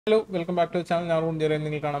Hello, welcome back to the channel. ഞാൻ RuneJerry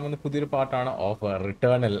നിങ്ങൾ കാണാൻ പോകുന്ന പുതിയൊരു പാർട്ടാണ് ഓഫ്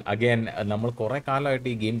റിട്ടേണൽ. അഗൈൻ നമ്മൾ കുറേ കാലമായിട്ട്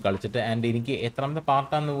ഈ ഗെയിം കളിച്ചിട്ട് ആൻഡ് എനിക്ക് എത്രാമത്തെ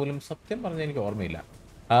പാർട്ടാണെന്ന് പോലും സത്യം പറഞ്ഞാൽ എനിക്ക് ഓർമ്മയില്ല.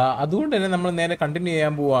 അതുകൊണ്ട് തന്നെ നമ്മൾ നേരെ കണ്ടിന്യൂ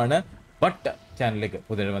ചെയ്യാൻ പോവുകയാണ്. ബട്ട് ചാനലിലേക്ക്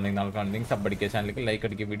പുതിയ വന്നെങ്കിൽ നാളെ കാണുന്നെങ്കിൽ സബ് അടിക്കുക, ചാനലിലേക്ക് ലൈക്ക്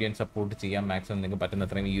അടിക്കുക, വീഡിയോ സപ്പോർട്ട് ചെയ്യാൻ മാക്സിമം നിങ്ങൾക്ക്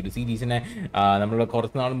പറ്റുന്നത്രയും ഈ ഒരു സീരീസിനെ നമ്മൾ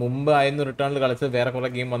കുറച്ച് നാൾ മുമ്പ് ആയിരുന്നു റിട്ടേണിൽ കളിച്ചത്. വേറെ കുറേ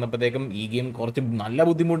ഗെയിം വന്നപ്പോഴത്തേക്കും ഈ ഗെയിം കുറച്ച് നല്ല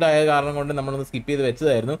ബുദ്ധിമുട്ടായ കാരണം കൊണ്ട് നമ്മളൊന്ന് സ്കിപ്പ് ചെയ്ത്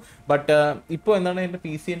വെച്ചതായിരുന്നു. ബട്ട് ഇപ്പോൾ എന്താണ് എൻ്റെ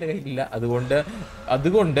PC എൻ്റെ കയ്യിലില്ല. അതുകൊണ്ട്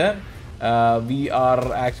we are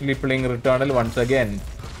actually playing Returnal once again.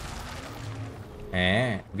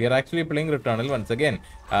 We are actually playing Returnal once again.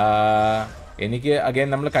 എനിക്ക് അഗൈൻ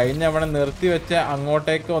നമ്മൾ കഴിഞ്ഞ അവിടെ നിർത്തി വെച്ച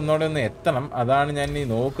അങ്ങോട്ടേക്ക് ഒന്നോടെ ഒന്ന് എത്തണം. അതാണ് ഞാൻ ഈ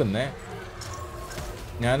നോക്കുന്നത്.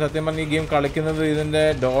 ഞാൻ സത്യം പറഞ്ഞ ഈ ഗെയിം കളിക്കുന്നത് ഇതിൻ്റെ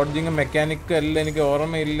ഡോഡ്ജിങ് മെക്കാനിക്കും എല്ലാം എനിക്ക്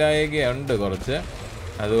ഓർമ്മയില്ലായകയുണ്ട് കുറച്ച്.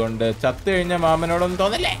 അതുകൊണ്ട് ചത്തു കഴിഞ്ഞ മാമനോടൊന്നും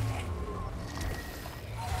തോന്നല്ലേ.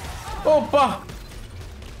 ഓപ്പാ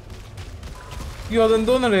അയ്യോ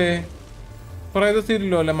അതെന്തോന്നടേ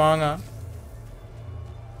പ്രേതസീരിയലോ അല്ലേ മാങ്ങ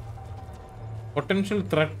പൊട്ടൻഷ്യൽ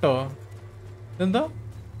ത്രെട്ടോ എന്താ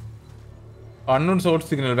അൺനോൺ സോഴ്സ്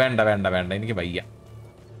സിഗ്നൽ വേണ്ട എനിക്ക് വയ്യ.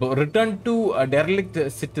 റിട്ടേൺ ടു ഡെർലിക്റ്റ്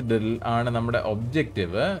സിറ്റഡൽ ആണ് നമ്മുടെ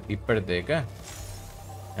ഒബ്ജക്റ്റീവ് ഇപ്പോഴത്തേക്ക്.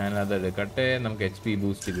 ഞാനത് എടുക്കട്ടെ. നമുക്ക് HP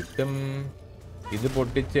ബൂസ്റ്റ് കിട്ടും. ഇത്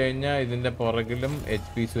പൊട്ടിച്ചു കഴിഞ്ഞാൽ ഇതിൻ്റെ പുറകിലും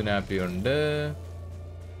HP സുനാപ്പി ഉണ്ട്.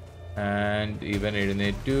 ആൻഡ് ഇവൻ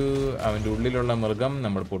എഴുന്നേറ്റു. അവൻ്റെ ഉള്ളിലുള്ള മൃഗം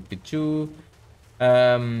നമ്മൾ പൊട്ടിച്ചു.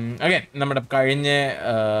 അഗൈൻ നമ്മുടെ കഴിഞ്ഞ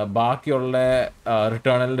ബാക്കിയുള്ള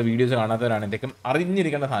റിട്ടേണലിൻ്റെ വീഡിയോസ് കാണാത്തവരാണെങ്കിലും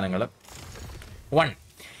അറിഞ്ഞിരിക്കേണ്ട സാധനങ്ങൾ. 1,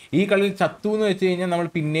 ഈ കളിയിൽ ചത്തു എന്ന് വെച്ച് കഴിഞ്ഞാൽ നമ്മൾ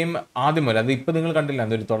പിന്നെയും ആദ്യം മുതൽ, അത് ഇപ്പം നിങ്ങൾ കണ്ടില്ല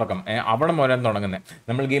എന്തൊരു തുടക്കം, അവിടെ മുതലാണ് തുടങ്ങുന്നത്.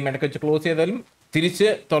 നമ്മൾ ഗെയിം ഇടയ്ക്ക് വെച്ച് ക്ലോസ് ചെയ്താലും തിരിച്ച്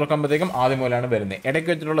തുറക്കുമ്പോഴത്തേക്കും ആദ്യം മുതലാണ് വരുന്നത്. ഇടയ്ക്ക്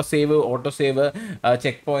വെച്ചിട്ടുള്ള save, auto save,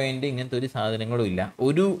 check point ഇങ്ങനത്തെ ഒരു സാധനങ്ങളും ഇല്ല.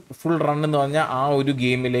 ഒരു ഫുൾ റൺ എന്ന് പറഞ്ഞാൽ ആ ഒരു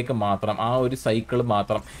ഗെയിമിലേക്ക് മാത്രം, ആ ഒരു സൈക്കിൾ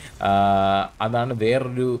മാത്രം. അതാണ്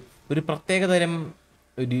വേറൊരു പ്രത്യേകതരം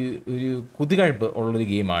ഒരു കുതികഴ്പ്പ് ഉള്ളൊരു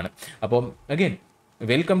ഗെയിമാണ്. അപ്പം again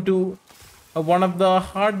welcome to one of the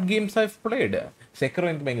hard games I played. സെക്കറോ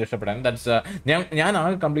എനിക്ക് ഭയങ്കര ഇഷ്ടപ്പെടാൻ. ദാറ്റ്സ് ഞാൻ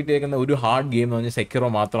ആകെ കംപ്ലീറ്റ് ചെയ്യുന്ന ഒരു ഹാർഡ് ഗെയിം എന്ന് പറഞ്ഞാൽ സെക്കറോ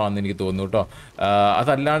മാത്രമാണെന്ന് എനിക്ക് തോന്നുന്നു കേട്ടോ.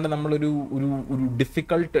 അതല്ലാണ്ട് നമ്മളൊരു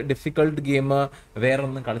ഡിഫിക്കൾട്ട് ഗെയിം വേറെ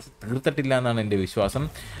ഒന്നും കളിച്ച് തീർത്തിട്ടില്ല എന്നാണ് എൻ്റെ വിശ്വാസം.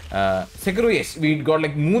 സെക്കറോ yes we got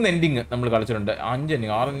like 3 ending നമ്മൾ കളിച്ചിട്ടുണ്ട്. 5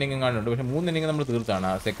 എൻഡിങ് 6 എൻഡിങ് കാണുന്നുണ്ട്. പക്ഷേ 3 എൻഡിങ് നമ്മൾ തീർത്താണ്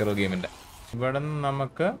ആ സെക്കറോ ഗെയിമിൻ്റെ. ഇവിടെ നിന്ന്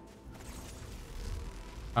നമുക്ക്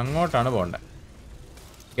അങ്ങോട്ടാണ് പോകേണ്ടത്.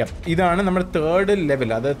 ഇതാണ് നമ്മുടെ 3rd ലെവൽ,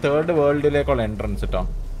 അത് 3rd വേൾഡിലേക്കുള്ള എൻട്രൻസ് കേട്ടോ.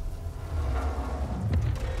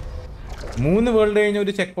 3 വേൾഡ് കഴിഞ്ഞ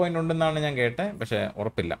ഒരു ചെക്ക് പോയിന്റ് ഉണ്ടെന്നാണ് ഞാൻ കേട്ടത്, പക്ഷെ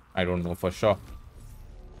ഉറപ്പില്ല. I don't know for sure.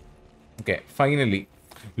 Okay finally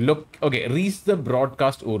reach the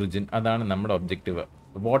broadcast origin. അതാണ് നമ്മുടെ ഒബ്ജക്റ്റീവ്.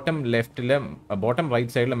 ബോട്ടം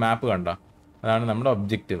റൈറ്റ് സൈഡിലെ മാപ്പ് കണ്ട, അതാണ് നമ്മുടെ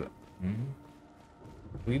ഒബ്ജക്റ്റീവ്.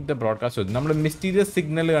 Read the broadcast. നമ്മൾ മിസ്റ്റീരിയസ്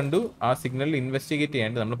സിഗ്നൽ കണ്ടു. ആ സിഗ്നൽ ഇൻവെസ്റ്റിഗേറ്റ്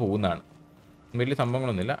ചെയ്യാണ്ട് നമ്മൾ പോകുന്നതാണ്. വലിയ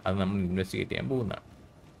സംഭവങ്ങളൊന്നുമില്ല, അത് നമ്മൾ ഇൻവെസ്റ്റിഗേറ്റ് ചെയ്യാൻ പോകുന്നതാണ്.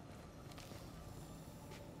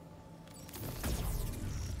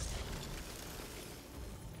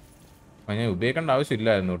 ഞാൻ ഉപയോഗിക്കേണ്ട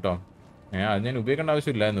ആവശ്യമില്ലായിരുന്നു കേട്ടോ. ഞാൻ ഉപയോഗിക്കേണ്ട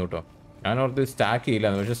ആവശ്യമില്ലായിരുന്നു കേട്ടോ. ഞാൻ ഓർത്ത് സ്റ്റാക്ക്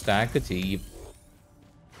ചെയ്യില്ലായിരുന്നു, പക്ഷെ സ്റ്റാക്ക് ചെയ്യും.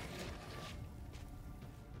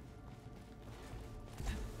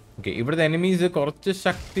 ഓക്കെ, ഇവിടുത്തെ എനിമീസ് കുറച്ച്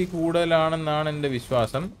ശക്തി കൂടുതലാണെന്നാണ് എൻ്റെ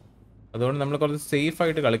വിശ്വാസം. അതുകൊണ്ട് നമ്മൾ കുറച്ച്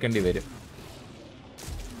സേഫായിട്ട് കളിക്കേണ്ടി വരും.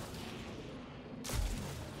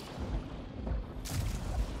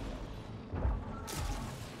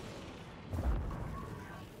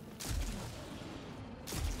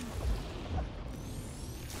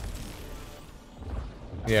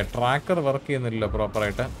 ട്രാക്കർ വർക്ക് ചെയ്യുന്നില്ല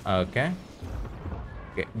പ്രോപ്പറായിട്ട്. ഓക്കെ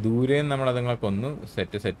ദൂരെ നമ്മൾ അതുങ്ങളെ കൊന്നു.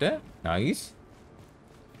 Set nice.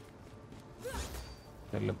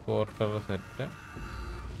 Teleporter set.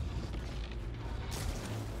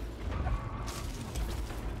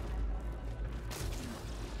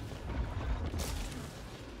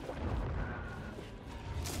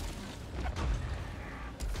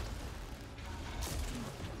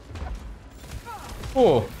 ഓ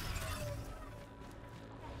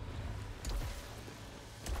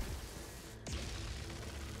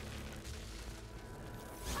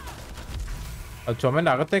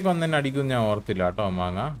ചുമന്റെ അകത്തേക്ക് വന്നെ അടിക്കും ഞാൻ ഓർത്തില്ല കേട്ടോ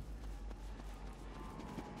മാങ്ങ.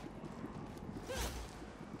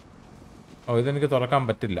 ഇതെനിക്ക് തുറക്കാൻ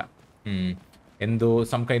പറ്റില്ല. എന്തോ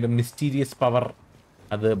some kind of mysterious power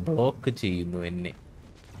അത് ബ്ലോക്ക് ചെയ്യുന്നു എന്നെ.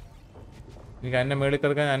 എനിക്ക് അതിൻ്റെ മേളിൽ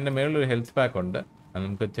കിടക്കാൻ, അതിൻ്റെ മേളിലൊരു ഹെൽത്ത് പാക്ക് ഉണ്ട്. അത്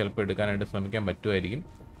നമുക്ക് ചിലപ്പോൾ എടുക്കാനായിട്ട് ശ്രമിക്കാൻ പറ്റുമായിരിക്കും.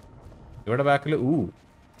 ഇവിടെ ബാക്കിൽ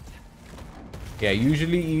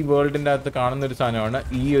യൂഷ്വലി ഈ വേൾഡിൻ്റെ അകത്ത് കാണുന്നൊരു സാധനമാണ്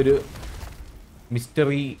ഈ ഒരു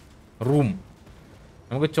മിസ്റ്ററി റൂം.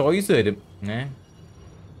 നമുക്ക് ചോയ്സ് തരും.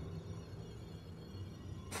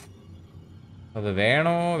 അത്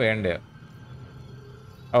വേണോ വേണ്ടയോ?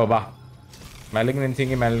 ഓ ബാ, മാലിഗ്നൻസി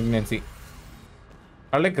എങ്കിൽ malignancy.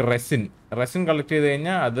 Collect resin. Resin collect ചെയ്ത്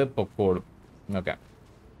കഴിഞ്ഞാൽ അത് പൊക്കോളും. ഓക്കെ,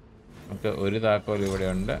 നമുക്ക് ഒരു താക്കോൽ ഇവിടെ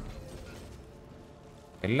ഉണ്ട്.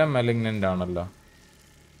 എല്ലാം മാലിഗ്നൻ്റ് ആണല്ലോ.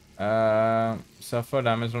 Zafar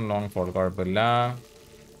damage from long fall, കുഴപ്പമില്ല.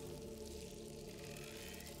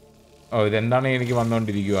 ഓ, ഇതെന്താണ് എനിക്ക്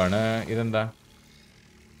വന്നുകൊണ്ടിരിക്കുവാണ്. ഇതെന്താ?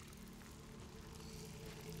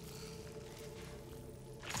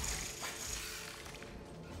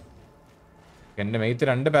 എൻ്റെ മെയ്ത്ത്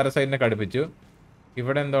 2 പാരസൈറ്റിനെ കടുപ്പിച്ചു.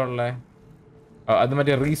 ഇവിടെ എന്താ ഉള്ളത്? അത്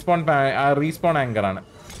മറ്റേ റീസ്പോൺ ആങ്കറാണ്.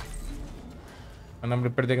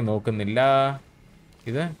 നമ്മളിപ്പോഴത്തേക്ക് നോക്കുന്നില്ല.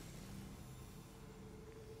 ഇത്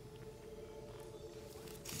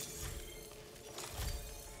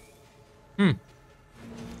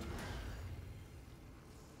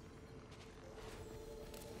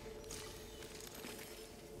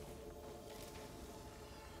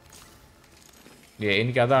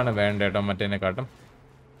എനിക്കതാണ് വേണ്ട കേട്ടോ, മറ്റേനെക്കാട്ടും.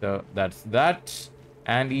 So that's that.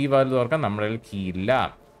 ആൻഡ് ഈ വാല് തുറക്കാൻ നമ്മുടെ കയ്യിൽ കീ ഇല്ല.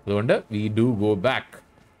 അതുകൊണ്ട് വി ഡു ഗോ ബാക്ക്.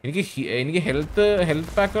 എനിക്ക് ഹെൽത്ത്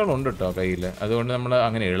പാക്കുകൾ ഉണ്ട് കേട്ടോ കയ്യിൽ. അതുകൊണ്ട് നമ്മൾ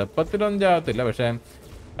അങ്ങനെ എളുപ്പത്തിലൊന്നും ചാകത്തില്ല. പക്ഷേ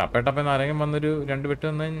ടപ്പേന്ന് ആരെങ്കിലും വന്നൊരു 2 വെട്ട്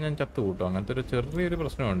വന്ന് ഞാൻ ചത്തു കൂട്ടും. അങ്ങനത്തെ ഒരു ചെറിയൊരു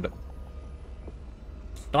പ്രശ്നമുണ്ട്.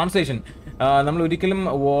 ട്രാൻസ്ലേഷൻ. നമ്മൾ ഒരിക്കലും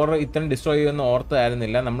വോർ ഇത്രയും ഡിസ്ട്രോയ് ചെയ്യുമെന്ന്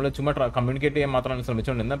ഓർത്തായിരുന്നില്ല. നമ്മൾ ചുമ്മാ കമ്മ്യൂണിക്കേറ്റ് ചെയ്യാൻ മാത്രമാണ്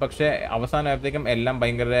ശ്രമിച്ചുകൊണ്ടിരുന്നത്. പക്ഷേ അവസാനമായപ്പോഴത്തേക്കും എല്ലാം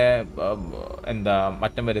ഭയങ്കര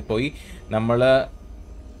മറ്റം വരെ പോയി. നമ്മൾ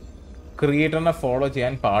ക്രിയേറ്ററിനെ ഫോളോ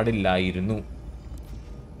ചെയ്യാൻ പാടില്ലായിരുന്നു.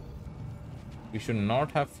 You should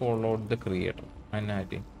not have followed the creator.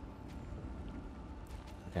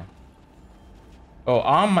 ഓ,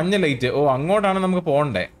 ആ മഞ്ഞ ലൈറ്റ്. ഓ, അങ്ങോട്ടാണ് നമുക്ക്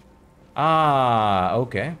പോകണ്ടേ.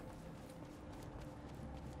 ഓക്കെ.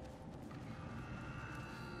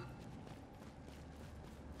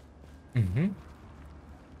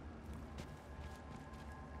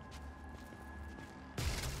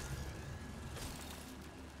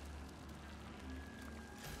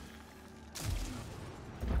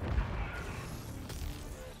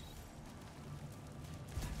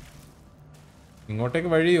 ഇങ്ങോട്ടേക്ക്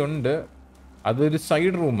വഴിയുണ്ട്. അതൊരു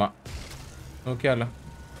സൈഡ് റൂമാ. നോക്കിയാലോ.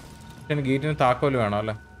 ഗേറ്റിന് താക്കോല് വേണോ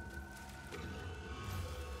അല്ലേ?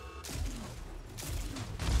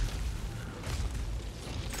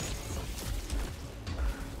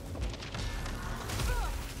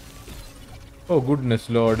 ഓ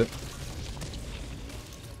ഗുഡ്നെസ് ലോർഡ്.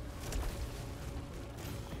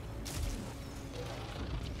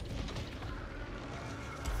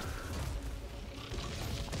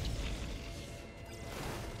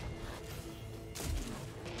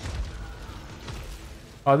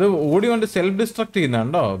 അത് ഓടിക്കൊണ്ട് സെൽഫ് ഡിസ്ട്രക്ട്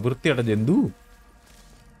ചെയ്യുന്നുണ്ടോ? വൃത്തിയുടെ ജന്തു.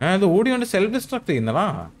 അത് ഓടിക്കൊണ്ട് സെൽഫ് ഡിസ്ട്രക്ട് ചെയ്യുന്നടാ.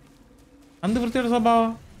 എന്ത് വൃത്തിയുടെ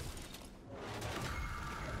സ്വഭാവം.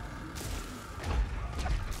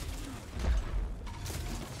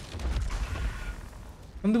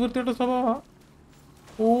 എന്ത് വൃത്തിയുടെ സ്വഭാവ.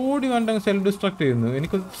 ഓടി കണ്ടങ്ങ് സെൽഫ് ഡിസ്ട്രക്ട് ചെയ്യുന്നു.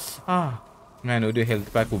 ഞാനൊരു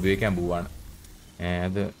ഹെൽത്ത് പാക്ക് ഉപയോഗിക്കാൻ പോവാണ്.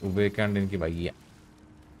 അത് ഉപയോഗിക്കാണ്ട് എനിക്ക് വയ്യ.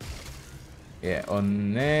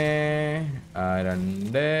 1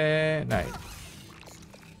 2 9.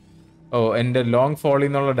 ഓ, എൻ്റെ ലോങ് ഫോളിൽ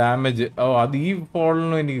നിന്നുള്ള ഡാമേജ്. ഓ, അത് ഈ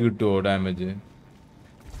ഫോളിനും എനിക്ക് കിട്ടുമോ ഡാമേജ്?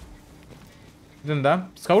 ഇതെന്താ?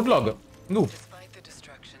 Scout log.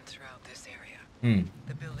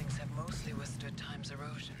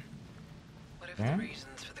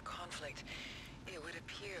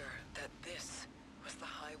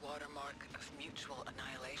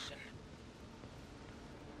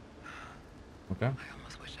 Okay. I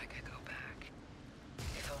almost wish I could go back.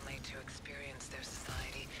 If only to experience their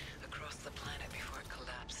society across the planet before it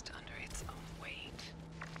collapsed under its own weight.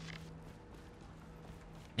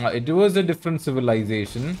 It was a different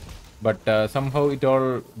civilization, but somehow it all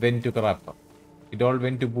went to crap. It all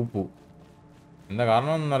went to poo-poo. എന്താ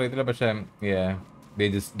കാരണം ഒന്നും അറിയത്തില്ല. പക്ഷേ they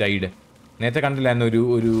just died. നേരത്തെ കണ്ടില്ലായിരുന്നു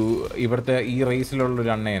ഒരു ഇവിടുത്തെ ഈ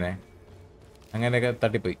റേസിലുള്ളൊരു അണ്ണേനെ. അങ്ങനെയൊക്കെ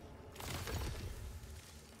തട്ടിപ്പോയി.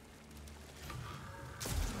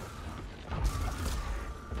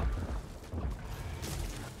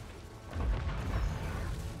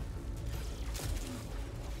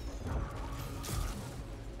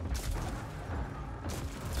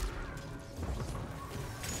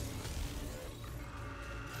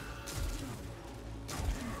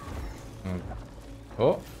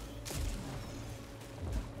 Oh.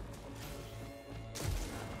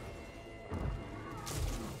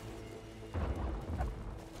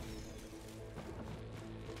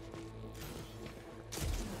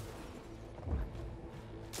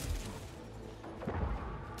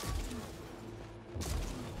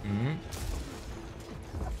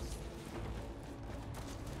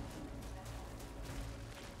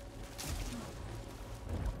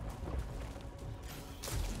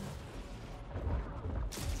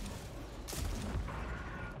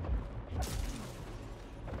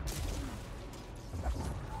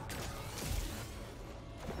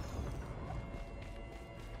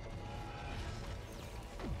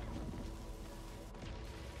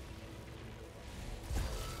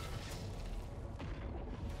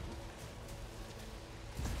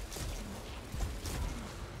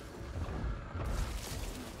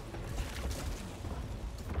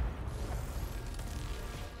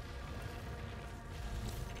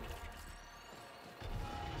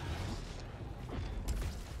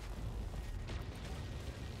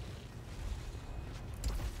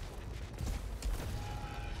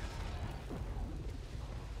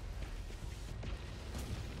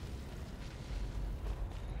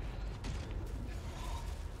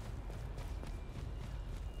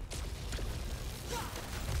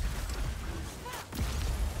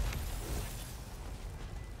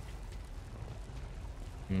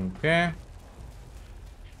 ഓക്കെ,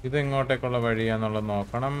 ഇതെങ്ങോട്ടേക്കുള്ള വഴിയാന്നുള്ളത്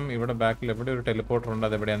നോക്കണം. ഇവിടെ ബാക്കിൽ എവിടെ ഒരു ടെലിപ്പോർട്ടർ ഉണ്ട്,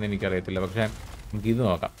 അതെവിടെയാണെന്ന് എനിക്കറിയത്തില്ല. പക്ഷേ നമുക്കിത്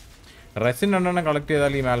നോക്കാം. റെസിൻ 2 കളക്ട്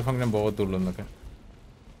ചെയ്താൽ ഈ മാൽഫങ്ഷൻ പോകത്തുള്ളൂ എന്നൊക്കെ.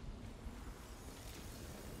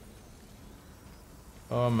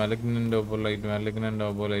 ഓ, മാലിഗ്നൻ്റ്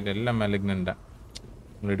ഓബോലൈറ്റ് എല്ലാം മാലിഗ്നൻ്റാ,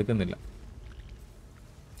 നമ്മൾ എടുക്കുന്നില്ല.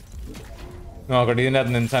 നോക്കട്ടെ ഇതിൻ്റെ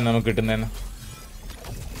അകത്ത് നിൻസാൻ നമുക്ക് കിട്ടുന്നതെന്ന്.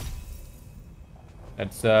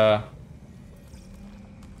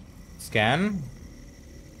 സ്കാൻ.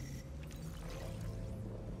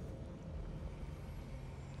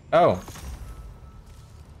 ഓ,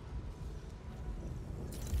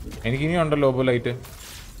 എനിക്കിനി ഉണ്ടല്ലോ ഓബോലൈറ്റ്.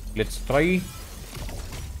 Let's try.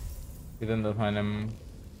 ഇതെന്താ സാധനം?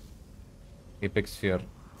 Apex sphere.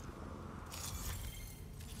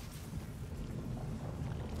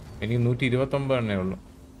 എനിക്ക് 129 ഉള്ളൂ.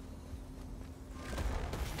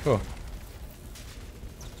 ഓ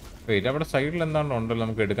വെയിറ്റ്, അവിടെ സൈഡിൽ എന്താണോ ഉണ്ടല്ലോ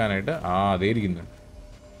നമുക്ക് എടുക്കാനായിട്ട്. ആ, അതേ ഇരിക്കുന്നു.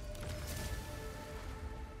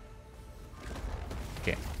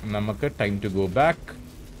 ഓക്കെ, നമുക്ക് time to go back.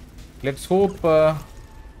 Let's hope.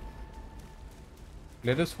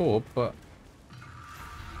 Let's hope.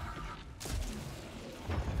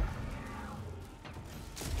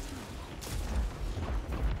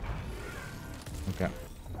 Okay,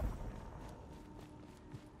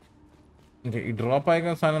 ഈ ഡ്രോപ്പ്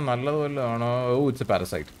ആയിക്കുന്ന സാധനം നല്ലതുപോലെ ആണോ? ഓ, it's A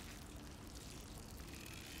parasite.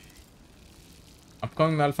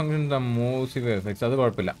 Upcoming മാൽഫങ്ഷൻസ് are more severe effects. അത്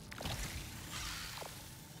കുഴപ്പമില്ല.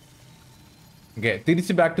 ഓക്കെ,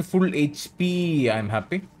 തിരിച്ച് back to full HP. I am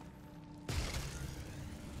happy.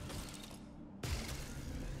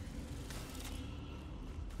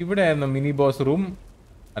 ഇവിടെ ആയിരുന്നു മിനി ബോസ് റൂം.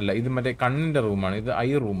 അല്ല, ഇത് മറ്റേ കണ്ണിൻ്റെ റൂമാണ്. ഇത് ഐ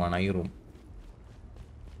റൂമാണ്, ഐ റൂം.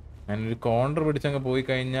 ഞാനൊരു കോർണർ പിടിച്ചങ്ങ് പോയി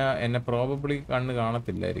കഴിഞ്ഞാൽ എന്നെ പ്രോബബ്ലി കണ്ണ്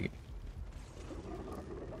കാണത്തില്ലായിരിക്കും.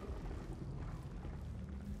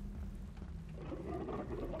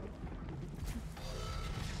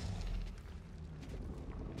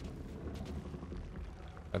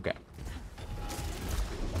 ഓക്കെ,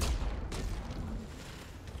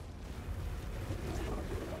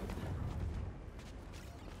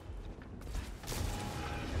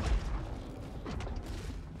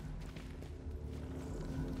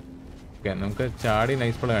 ഓക്കെ, നമുക്ക് ചാടി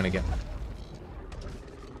നൈസ് പ്ലേ കാണിക്കാം.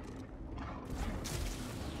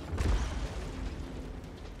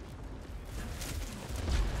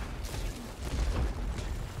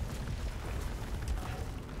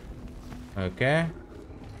 ഓക്കെ,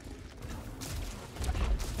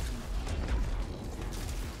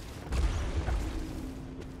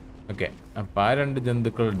 ഓക്കെ, അപ്പം ആ 2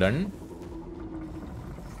 ജന്തുക്കൾ ഡൺ.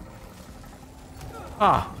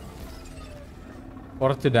 ആ,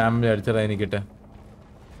 കുറച്ച് ഡാമേജ് അടിച്ചതാ എനിക്കിട്ട്.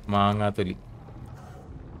 മാങ്ങാത്തൊലി.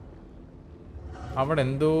 അവിടെ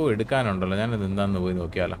എന്തോ എടുക്കാനുണ്ടല്ലോ, ഞാനത് എന്താന്ന് പോയി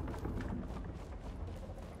നോക്കിയാലോ.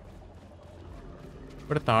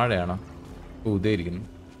 ഇവിടെ താഴെയാണോ? ഇതേ ഇരിക്കുന്നു.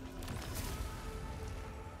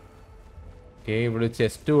 ഓക്കെ, ഇവിടെ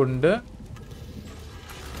ചെസ്റ്റും ഉണ്ട്.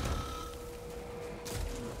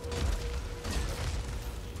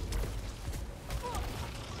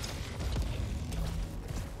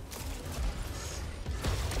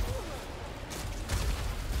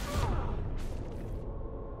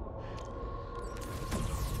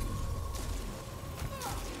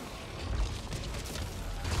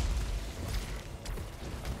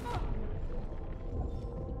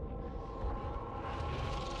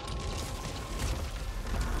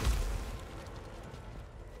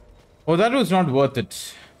 Oh, that was not worth it.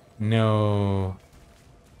 No.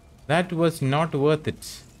 That was not worth it.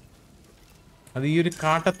 അത് ഈ ഒരു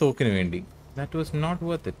കാട്ടത്തോക്കിന് വേണ്ടി. That was not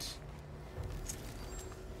worth it.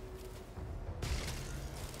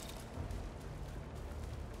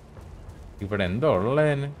 ഇവിടെ എന്തോ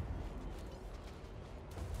ഉള്ളതിന്.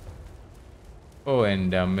 ഓ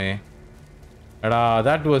എൻ്റെ അമ്മേ. എടാ,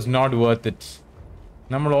 that was not worth it.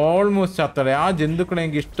 നമ്മൾ ഓൾമോസ്റ്റ് ചത്തടേ. ആ ജന്തുക്കളെ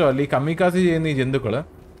എനിക്ക് ഇഷ്ടമല്ല. ഈ കമ്മിക്കാസി ചെയ്യുന്ന ഈ ജന്തുക്കള്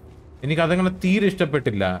എനിക്കതങ്ങനെ തീരെ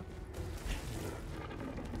ഇഷ്ടപ്പെട്ടില്ല.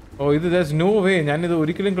 ഓ, ഇത് there's no way ഞാനിത്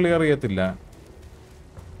ഒരിക്കലും ക്ലിയർ ചെയ്യത്തില്ല.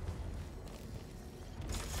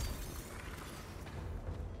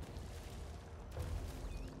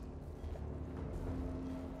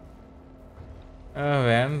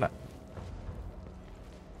 വേണ്ട.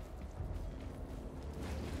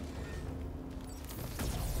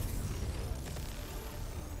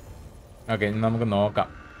 ഓക്കെ, നമുക്ക് നോക്കാം.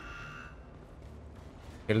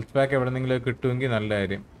 ഹെൽത്ത് പാക്ക് എവിടെന്നെങ്കിലും കിട്ടുമെങ്കിൽ നല്ല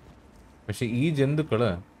കാര്യം. പക്ഷെ ഈ ജന്തുക്കള്,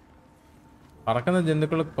 പറക്കുന്ന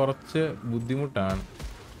ജന്തുക്കൾ കുറച്ച് ബുദ്ധിമുട്ടാണ്.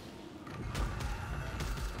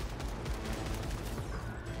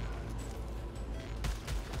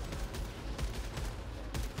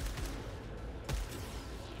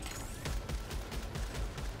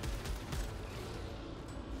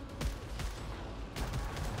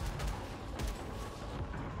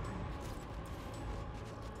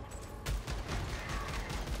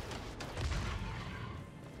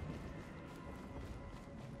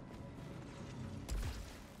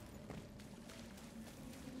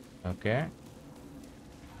 ഓക്കെ,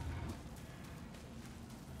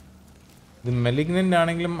 ഇത് മെലിഗ്നന്റ്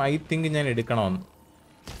ആണെങ്കിലും ഐ തിങ്ക് ഞാൻ എടുക്കണമെന്ന്.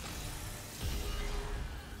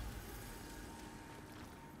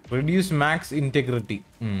 Reduce max integrity.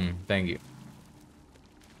 Thank you.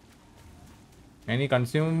 ഞാൻ ഈ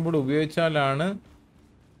കൺസ്യൂമബിൾ ഉപയോഗിച്ചാലാണ്.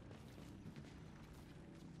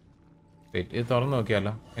 ഇത് തുറന്നു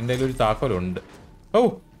നോക്കിയാലോ? എൻ്റെ കയ്യിൽ ഒരു താക്കോലുണ്ട്. ഓ,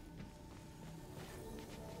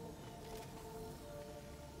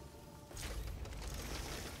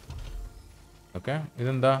 ഓക്കെ,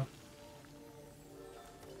 ഇതെന്താ?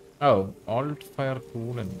 ഓ, ഓൾട്ട് ഫയർ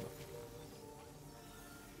കൂളന്റ്.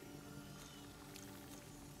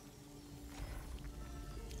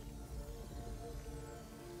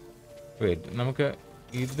 വെയിറ്റ്, നമുക്ക്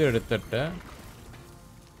ഇതെടുത്തിട്ട്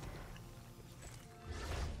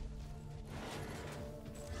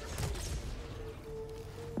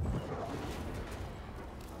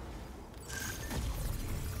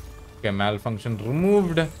മാൽ ഫങ്ഷൻ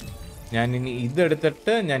റിമൂവ്ഡ്. ഞാൻ ഇനി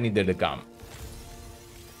ഇതെടുത്തിട്ട് ഞാൻ ഇതെടുക്കാം.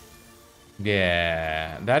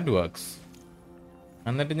 That works.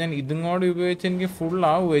 എന്നിട്ട് ഞാൻ ഇതും കൂടെ ഉപയോഗിച്ച് എനിക്ക് ഫുൾ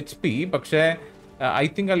ആവും HP. പക്ഷേ I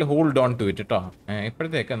think I hold on to it കേട്ടോ.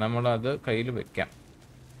 ഇപ്പോഴത്തേക്ക് നമ്മളത് കയ്യിൽ വെക്കാം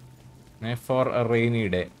four A rainy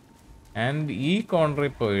day. And ഈ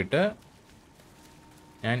കോർണറിൽ പോയിട്ട്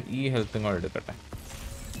ഞാൻ ഈ ഹെൽത്തും കൂടെ എടുക്കട്ടെ.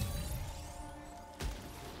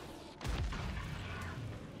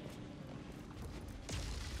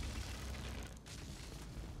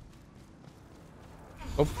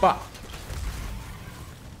 ഒപ്പ,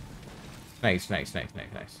 nice nice nice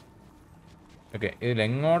nice nice. Okay,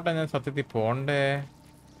 ഇതിലെങ്ങോട്ടാണ് ഞാൻ സത്യത്തിൽ പോണ്ടേ?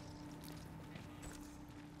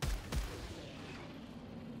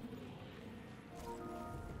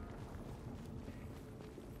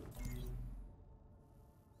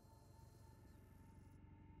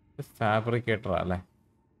 ഫാബ്രിക്കേറ്ററാ അല്ലേ?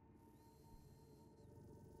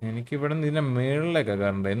 എനിക്ക് ഇവിടെ നിന്ന് ഇതിന്റെ മേളിലേക്ക്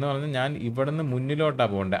കയറണ്ടേ. എന്ന് പറഞ്ഞാൽ ഞാൻ ഇവിടെ നിന്ന് മുന്നിലോട്ടാ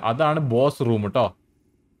പോകണ്ടേ. അതാണ് ബോസ് റൂം കേട്ടോ.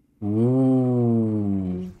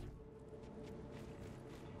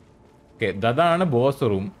 ഓക്കെ, അതാണ് ബോസ്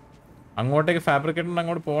റൂം. അങ്ങോട്ടേക്ക് ഫാബ്രിക്കേറ്ററിന്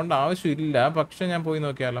അങ്ങോട്ട് പോകേണ്ട ആവശ്യമില്ല. പക്ഷെ ഞാൻ പോയി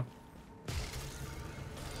നോക്കിയാലോ?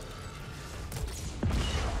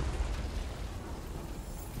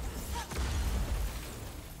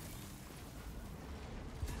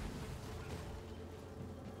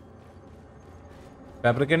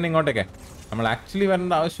 ഫാബ്രിക്കേറ്ററിന് ഇങ്ങോട്ടേക്ക് നമ്മൾ ആക്ച്വലി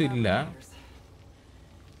വരേണ്ട ആവശ്യമില്ല.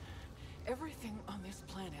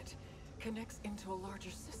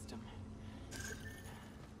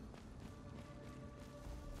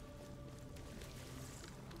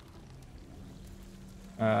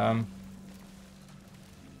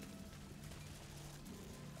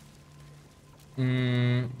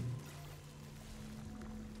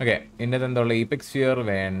 ഓക്കെ, ഇതിൻ്റെ എന്താ ഉള്ളത്? ഈപെക്സ് സ്ഫിയർ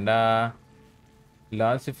വേണ്ട.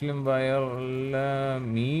 Last film wire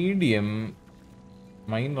medium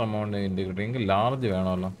mine amount integrity. എനിക്ക് ലാർജ്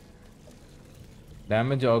വേണമല്ലോ.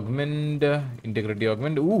 Damage augment, integrity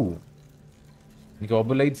augment. എനിക്ക്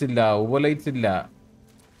ഓബോലൈറ്റ്സ് ഇല്ല, ഓബോലൈറ്റ്സ് ഇല്ല.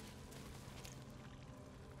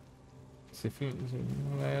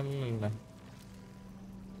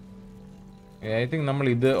 ഐ തിങ്ക് നമ്മൾ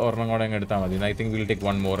ഇത് ഒരെണ്ണം കൂടെ അങ്ങ് എടുത്താൽ മതി. I think will take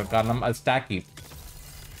one more. കാരണം അത് സ്റ്റാക്ക് ചെയ്യും.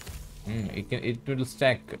 It will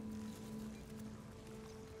stack.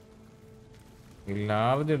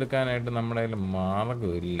 ലാർജ് എടുക്കാനായിട്ട് നമ്മുടെ കയ്യിൽ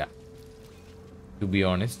മാർഗമില്ല, ടു ബി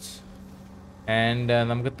ഓണസ്റ്റ്. ആൻഡ്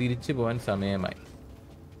നമുക്ക് തിരിച്ചു പോകാൻ സമയമായി.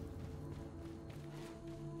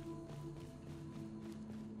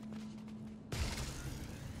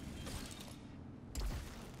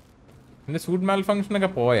 എൻ്റെ സൂട്ട് മാൽ ഫങ്ഷനൊക്കെ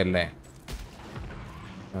പോയല്ലേ?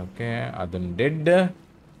 ഓക്കെ, അതും ഡെഡ്.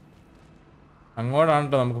 അങ്ങോട്ടാണ്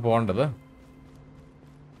കേട്ടോ നമുക്ക് പോകേണ്ടത്.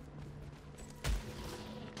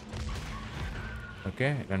 ഓക്കെ,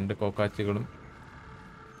 2 കോക്കാച്ചികളും.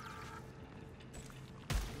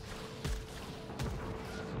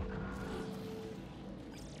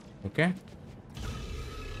 Okay,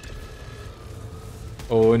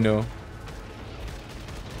 oh no.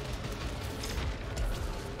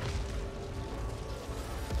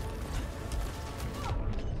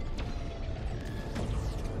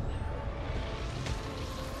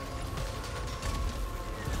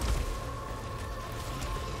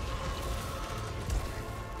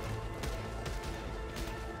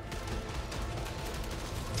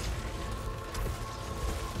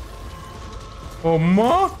 അമ്മ,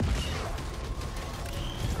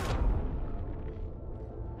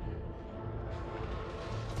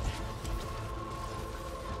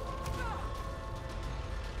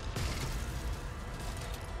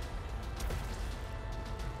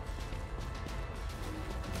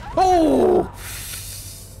 ഓ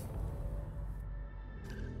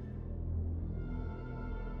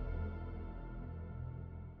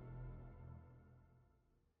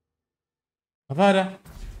അതാരാ?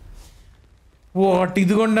 വോട്ട്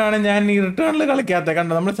ഇതുകൊണ്ടാണ് ഞാൻ ഈ റിട്ടേണിൽ കളിക്കാത്ത.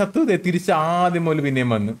 കണ്ടോ, നമ്മൾ ചത്തുതേ തിരിച്ച് ആദ്യം മുതൽ പിന്നെയും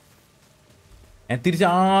വന്നു. തിരിച്ച്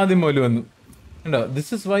ആദ്യം മുതൽ വന്നു. കണ്ടോ,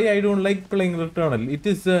 this is why I don't like playing റിട്ടേണൽ.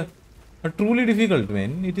 It is truly difficult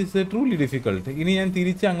man. It is truly difficult. ഇനി ഞാൻ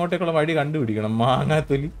തിരിച്ച് അങ്ങോട്ടേക്കുള്ള വഴി കണ്ടുപിടിക്കണം.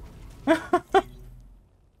 മാങ്ങാത്തൊലി.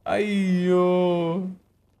 അയ്യോ,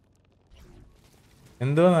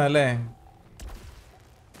 എന്തോന്നല്ലേ.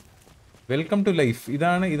 Welcome to life.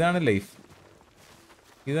 ഇതാണ് ലൈഫ്.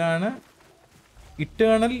 ഇതാണ്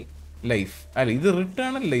ഇറ്റേണൽ ലൈഫ്. അല്ല, ഇത്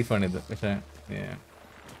റിട്ടേണൽ ലൈഫാണിത്. പക്ഷേ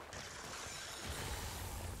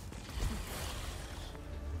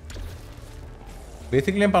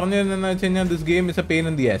ബേസിക്കലി ഞാൻ പറഞ്ഞു തരുന്നതെന്ന് വെച്ച് കഴിഞ്ഞാൽ this game is A pain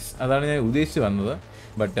in the as. അതാണ് ഞാൻ ഉദ്ദേശിച്ച് വന്നത്.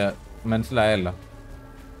 ബട്ട് മനസ്സിലായല്ലോ.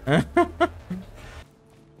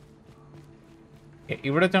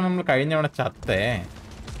 ഇവിടെ വെച്ചാണ് നമ്മൾ കഴിഞ്ഞവണ ചത്തേ.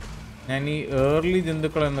 ഞാൻ ഈ ഏർലി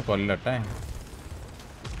ജന്തുക്കളെ ഒന്ന് കൊല്ലട്ടെ.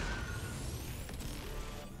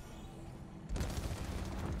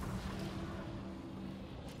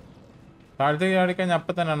 താഴത്തേക്ക് ചാടിക്കഴിഞ്ഞാൽ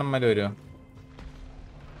അപ്പം തന്നെ അണ്ണന്മാർ വരുമോ?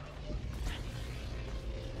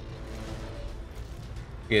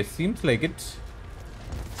 Okay, seems like it.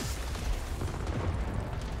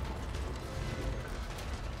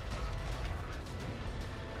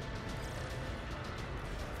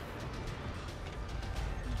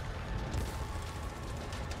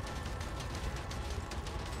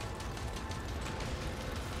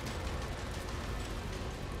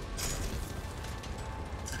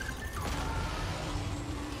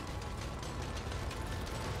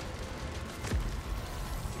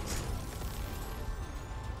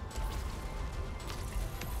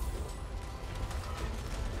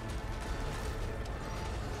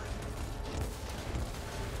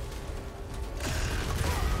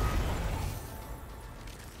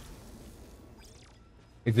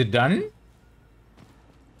 Is it done?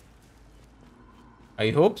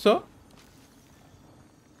 I hope so.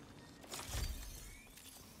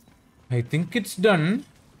 I think it's done.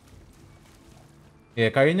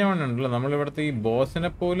 കഴിഞ്ഞവണ്ണുണ്ടല്ലോ, നമ്മളിവിടുത്തെ ഈ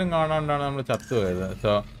ബോസിനെ പോലും കാണാണ്ടാണ് നമ്മൾ ചത്തുപോയത്.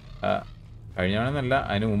 സോ കഴിഞ്ഞവണെന്നല്ല,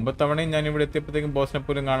 അതിന് മുമ്പത്തവണയും ഞാൻ ഇവിടെ എത്തിയപ്പോഴത്തേക്കും ബോസിനെ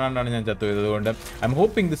പോലും കാണാണ്ടാണ് ഞാൻ ചത്തുപോയത്. അതുകൊണ്ട് I M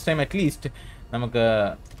hoping this time at least നമുക്ക്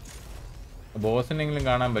ബോസിനെങ്കിലും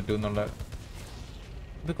കാണാൻ പറ്റൂ എന്നുള്ള.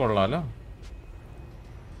 ഇത് കൊള്ളാലോ.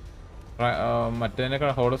 മറ്റേതിനേക്കാൾ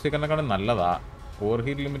ഹോളോസിക്കറിനെക്കാളും നല്ലതാ. Over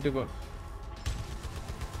heat limit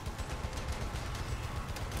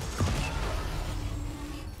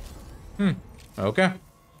okay.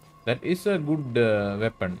 That is A good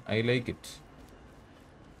weapon. I like it.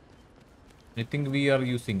 I think we are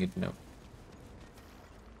using it now.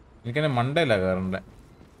 എനിക്കെന്നെ മണ്ടയില്ല കയറണ്ടേ.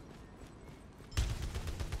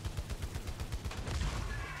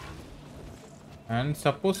 And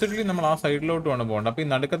supposedly നമ്മൾ ആ സൈഡിലോട്ട് വേണം പോകണ്ട. അപ്പൊ ഈ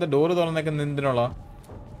നടുക്കത്തെ ഡോറ് തുറന്നേക്കുന്ന എന്തിനുള്ള?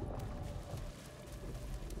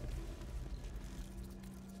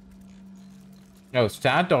 ഓ,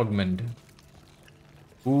 സ്റ്റാറ്റ് ഓഗ്മെന്റ്.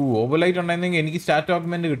 ഓവർലൈറ്റ് ഉണ്ടായിരുന്നെങ്കിൽ എനിക്ക് stat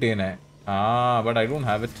augment കിട്ടിയേനെ. But I don't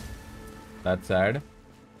have it. That's sad.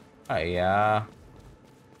 അയ്യാ.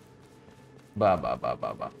 ബാ ബാ ബാ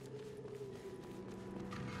ബാ ബാ.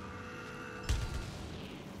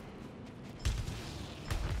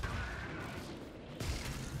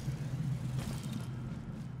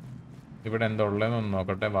 ഇവിടെ എന്താ ഉള്ളതെന്നൊന്ന്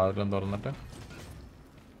നോക്കട്ടെ. വാതിലും തുറന്നിട്ട്.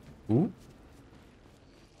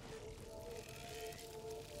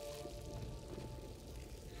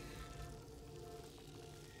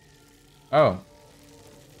 ഓ,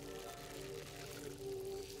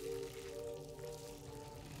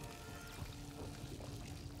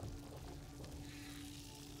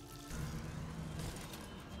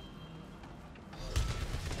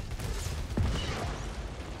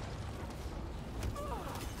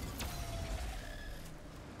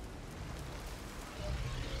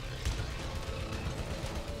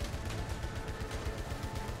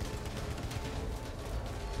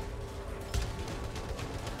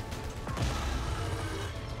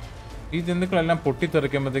 ഈ ജന്തുക്കളെല്ലാം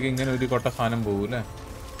പൊട്ടിത്തെറിക്കുമ്പോഴത്തേക്ക് ഇങ്ങനെ ഒരു കൊട്ട സാധനം പോകൂല്ലേ?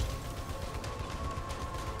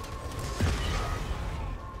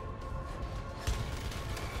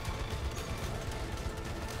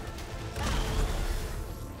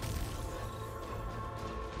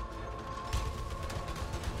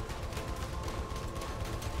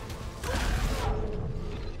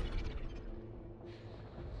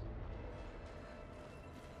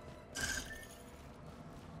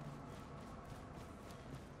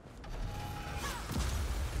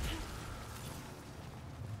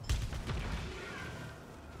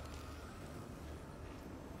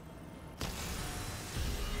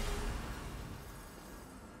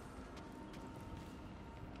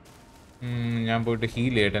 ഞാൻ പോയിട്ട്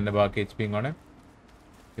ഹീൽ ചെയ്യട്ടെ എൻ്റെ ബാക്കി HP കൂടെ.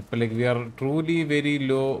 If like we are truly very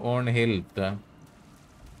low on health.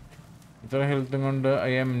 Health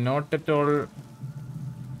I am not at all.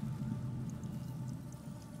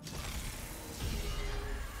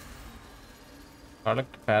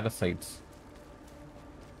 Collect parasites.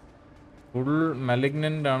 Full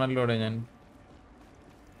malignant ആണല്ലോടെ ഞാൻ.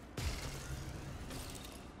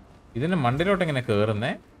 ഇതിന്റെ മണ്ടിലോട്ട് എങ്ങനെ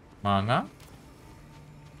കേറുന്നേ? മാങ്ങ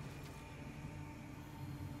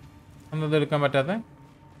എന്നത് എടുക്കാൻ പറ്റാതെ?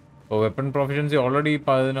 ഓ വെപ്പൺ പ്രൊഫഷൻസി ഓൾറെഡി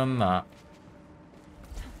 11.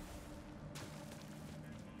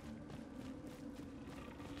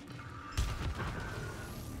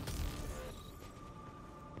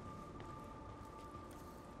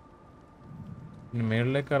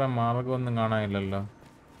 മേളിലേക്ക് കയറാൻ മാർഗമൊന്നും കാണാനില്ലല്ലോ.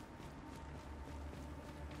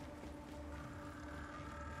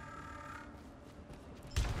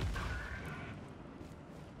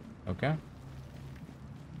 ഓക്കെ,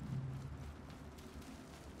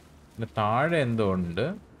 താഴെ എന്തോ ഉണ്ട്.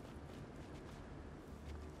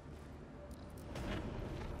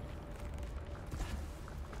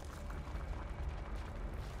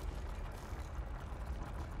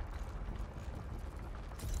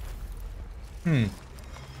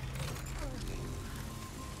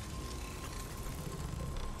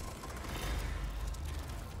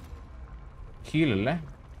 ഹീലല്ലേ?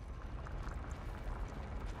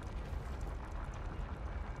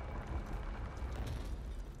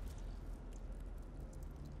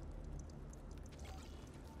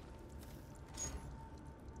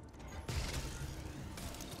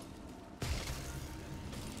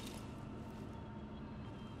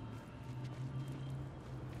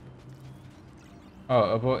 ഓ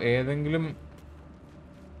അപ്പോൾ ഏതെങ്കിലും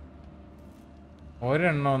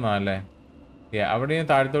ഒരെണ്ണമെന്നല്ലേ? അവിടെ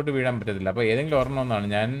താഴത്തോട്ട് വീഴാൻ പറ്റത്തില്ല. അപ്പോൾ ഏതെങ്കിലും ഒരെണ്ണമെന്നാണ്.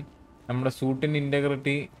 ഞാൻ നമ്മുടെ സൂട്ടിൻ്റെ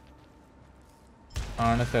ഇൻറ്റഗ്രിറ്റി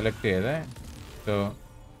ആണ് സെലക്ട് ചെയ്തത്. So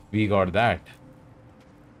we got that.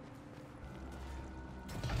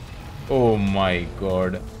 Oh my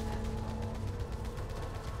God.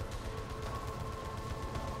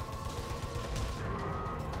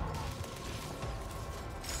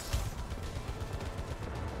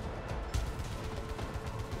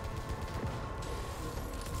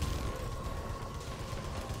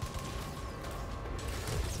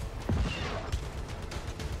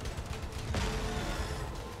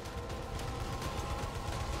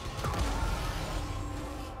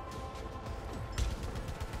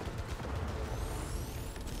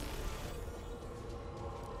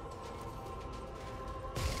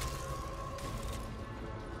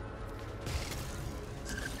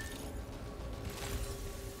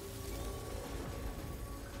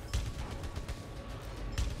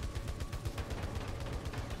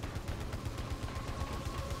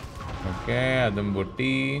 Okay, അതും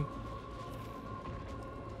പൊട്ടി.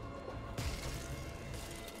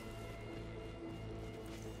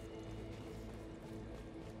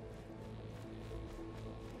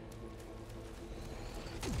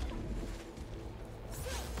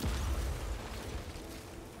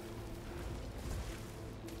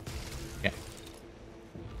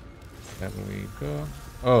 There we go.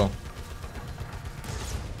 Oh.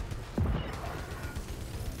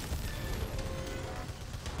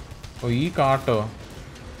 ഓ ഈ കാട്ടോ?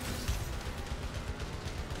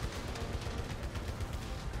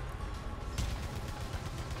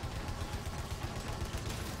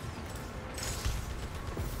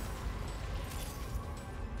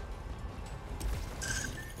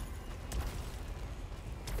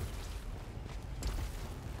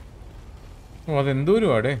 ഓ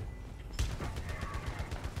അതെന്തോരുവാടേ?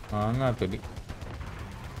 മാങ്ങാത്തൊലി.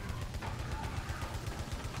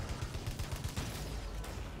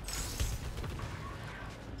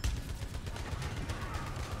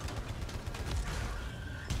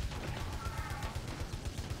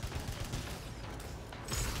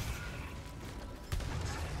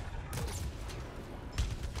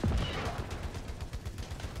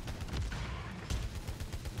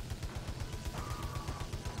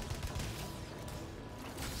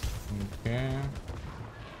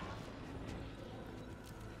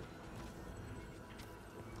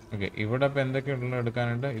 ഓക്കെ, ഇവിടെ ഇപ്പം എന്തൊക്കെയുള്ള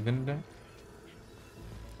എടുക്കാനുണ്ട്? ഇതിൻ്റെ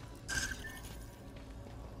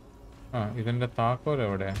ഇതിൻ്റെ താക്കോൽ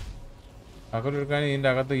എവിടെയാ? താക്കോൽ എടുക്കാൻ ഇതിൻ്റെ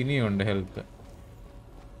അകത്ത് ഇനിയുണ്ട് ഹെൽത്ത്.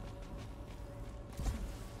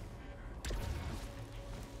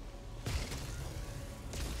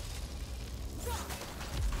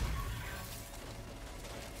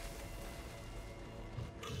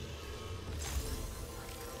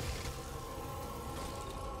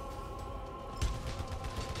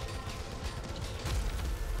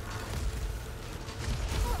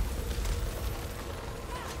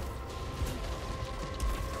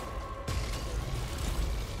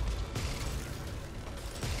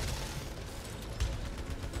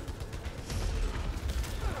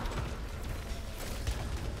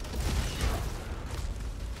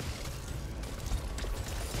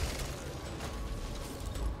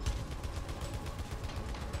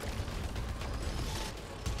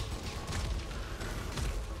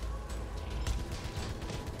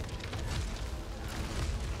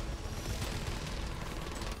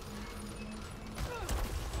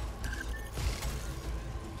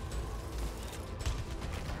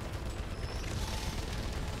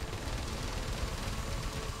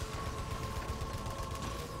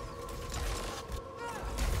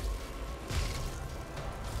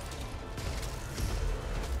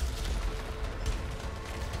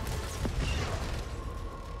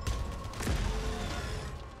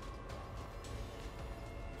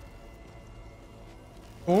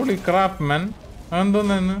 ഹോളി ക്രാപ്പ് മാൻ.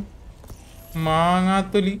 അതെന്തോന്നു?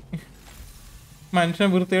 മാങ്ങാത്തൊലി. മനുഷ്യനെ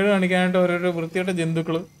വൃത്തികേട് കാണിക്കാനായിട്ട് ഓരോരോ വൃത്തിയായിട്ട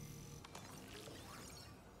ജന്തുക്കള്.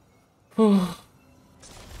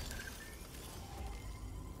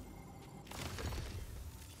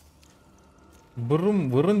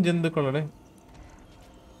 വെറും ജന്തുക്കളെ.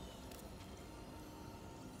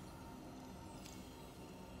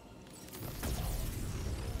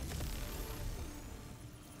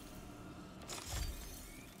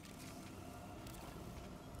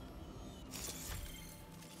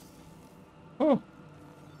 ഓ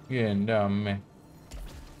എന്റെ അമ്മേ,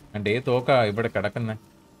 എന്റെ തോക്കാ ഇവിടെ കിടക്കുന്നേ.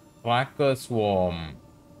 Tracker Swarm.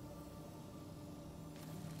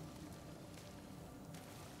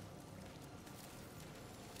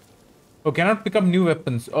 Oh, cannot pick up new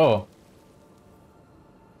weapons. Oh.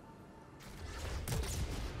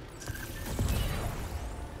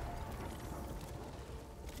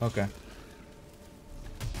 Okay.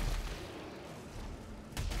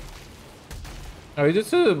 Oh, is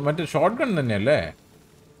this a shotgun തന്നെയല്ലേ?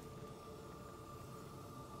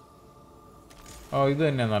 ഓ ഇത്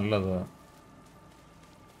തന്നെയാ നല്ലത്.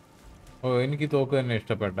 ഓ എനിക്ക് തോക്ക് തന്നെ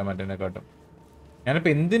ഇഷ്ടപ്പെട്ട മറ്റേനെക്കാട്ടും.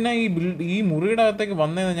 ഞാനിപ്പോൾ എന്തിനാ ഈ മുറിയുടെ അകത്തേക്ക്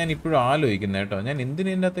വന്നേന്ന് ഞാൻ ഇപ്പോഴും ആലോചിക്കുന്നത് കേട്ടോ. ഞാൻ എന്തിനാ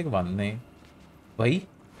ഇതിൻ്റെ അകത്തേക്ക് വന്നേ? വൈ?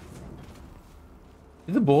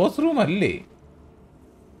 ഇത് ബോസ് റൂം അല്ലേ?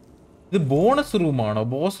 ഇത് ബോണസ് റൂമാണോ?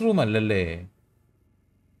 ബോസ് റൂം അല്ലല്ലേ?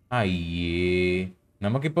 അയ്യേ,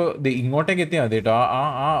 നമുക്കിപ്പോൾ ഇങ്ങോട്ടേക്ക് എത്തിയാൽ മതി കേട്ടോ.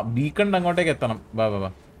 ആ ബീക്കണ്ട് അങ്ങോട്ടേക്ക് എത്തണം.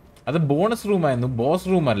 വാ. അത് ബോണസ് റൂമായിരുന്നു,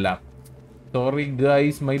 ബോസ് റൂം അല്ല. Sorry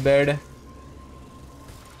guys, my bad.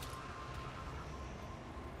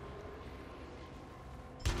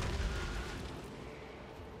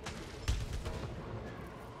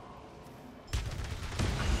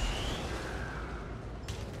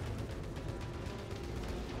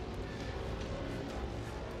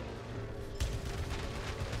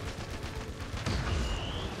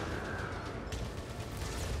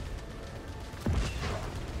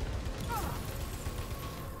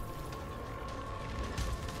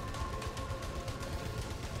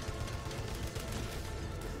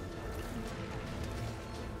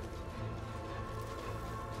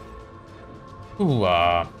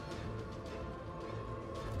 Wow.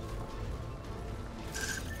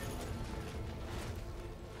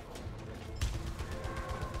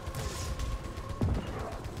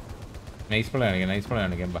 Nice play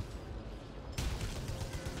കാണിക്കാം. ബാ.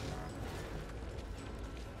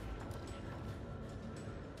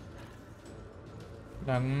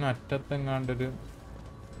 അങ്ങ് അറ്റത്തെങ്ങാണ്ടൊരു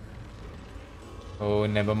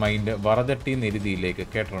നെവർ മൈൻഡ്. വറതട്ടി നെരുതിയിലേക്ക്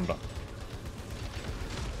കേട്ടിട്ടുണ്ടോ?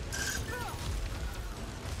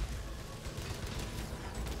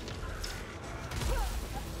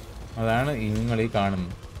 അതാണ് നിങ്ങളീ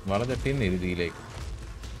കാണുന്നത്, വറതട്ടി നെരുതിയിലേക്ക്.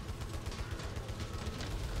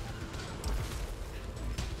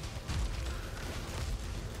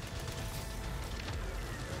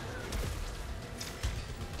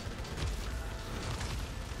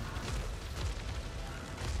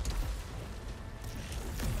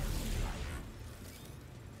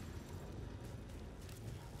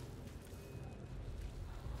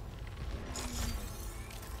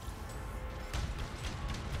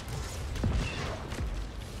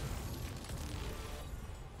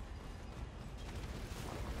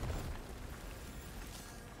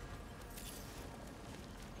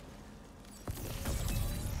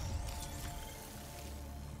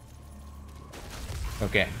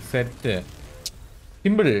 Okay set.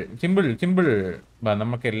 സിമ്പിൾ.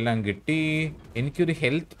 നമുക്കെല്ലാം കിട്ടി. എനിക്കൊരു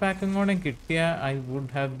ഹെൽത്ത് പാക്കും കൂടെ കിട്ടിയ I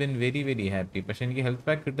would have been very very happy. പക്ഷെ എനിക്ക് ഹെൽത്ത്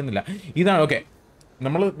പാക്ക് കിട്ടുന്നില്ല. ഇതാണ് ഓക്കെ,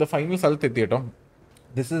 നമ്മൾ ദ ഫൈനൽ സ്ഥലത്ത് എത്തി കേട്ടോ.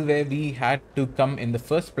 This is where we had to come in the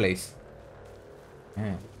first place.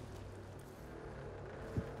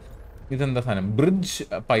 ഇതെന്താ സാധനം? Bridge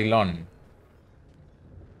pylon.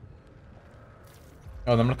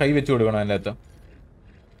 ഓ നമ്മൾ കൈ വെച്ച് കൊടുക്കണം അതിൻ്റെ അകത്ത്.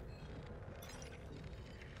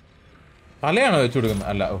 തലയാണോ വെച്ച് കൊടുക്കുന്നത്?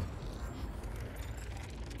 അല്ല.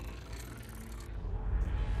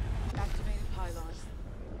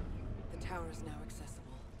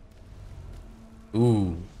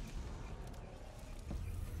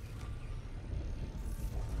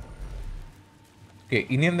 ഓക്കെ,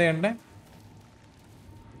 ഇനി എന്താ ചെയ്യണ്ടേ?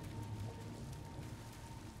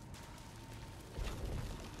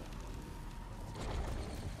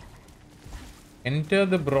 Enter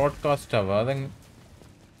the broadcast tower. അതെങ്ങനെ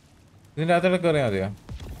ഇതിൻ്റെ അകത്തോടൊക്കെ അറിയാൻ മതിയോ?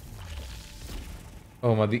 ഓ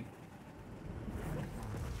മതി.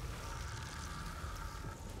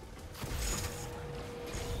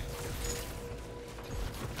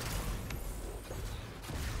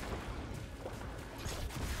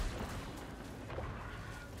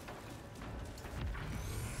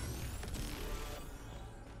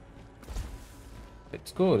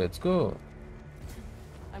 Let's go, let's go.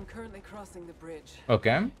 I'm currently crossing the bridge.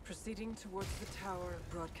 Okay. Proceeding towards the tower,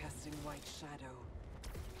 broadcasting white shadow.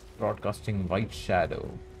 Broadcasting white shadow.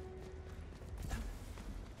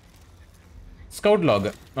 Scout log.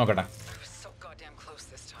 നോക്കട്ടെ. I was so goddamn close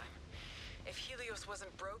this time. If Helios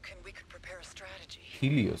wasn't broken, we could prepare a strategy.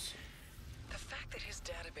 Helios. The fact that his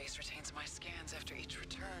database retains my scans after each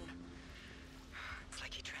return, it's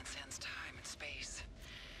like he transcends time and space.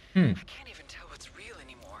 I can't even tell what's real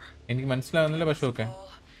anymore. എനിക്ക് മനസ്സിലാവുന്നില്ല പക്ഷേ okay.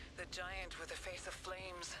 The giant with a face of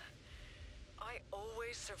flames. I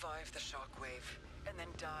always survive the shockwave and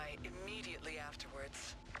then die immediately afterwards.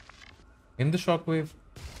 എന്ത് shock wave?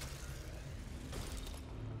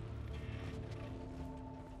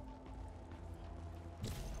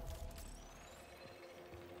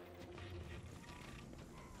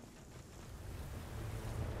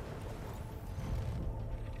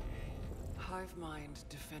 Hive mind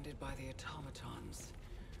defended by the automatons.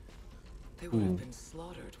 They would have been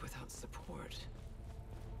slaughtered without support.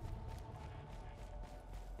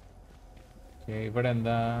 Okay, ഇവിടെ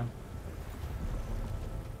എന്താ?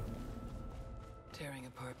 Tearing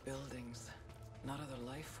apart buildings, not other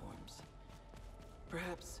life forms.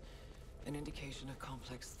 Perhaps an indication of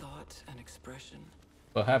complex thought and expression.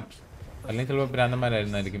 Perhaps. അല്ലെങ്കിൽ ചിലപ്പോൾ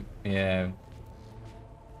ഭ്രാന്തന്മാരായിരുന്നായിരിക്കും.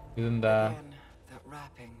 ഇതെന്താ? Again, that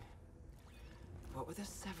rapping. What were the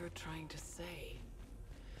Sever trying to say?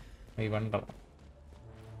 I wonder.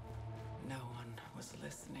 No one was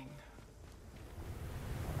listening.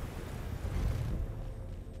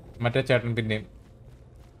 മറ്റേ ചേട്ടൻ പിന്നെയും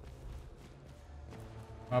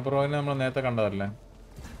ആ ബ്രോയിനെ നമ്മൾ നേരത്തെ കണ്ടതല്ലേ?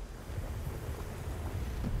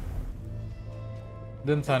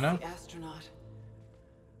 ഇതെന്ത് സാധനം? Astronaut,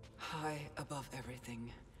 high above everything.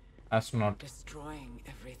 Astronaut. Destroying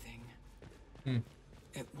everything.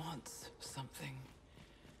 It wants something.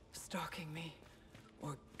 Stalking me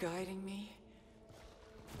or guiding me.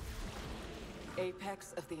 Apex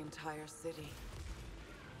of the entire city.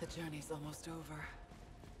 The journey's almost over.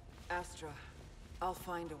 Astra, I'll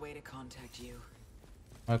find a way to contact you.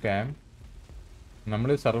 Okay.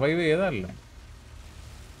 നമ്മൾ survive ചെയ്തല്ലേ?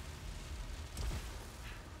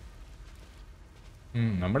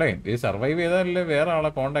 നമ്മളെ ഇത് survive ചെയ്താലല്ലേ വേറെ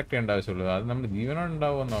ആളെ contact ചെയ്യേണ്ട ആവശ്യമുള്ളൂ. അത് നമ്മുടെ ജീവനോട്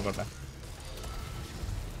ഉണ്ടാവുമോ നോക്കട്ടെ.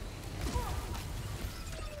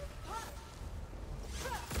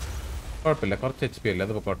 കുഴപ്പമില്ല, കുറച്ച് HP അല്ലേ,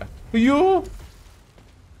 അത് പൊക്കോട്ടെ. അയ്യോ,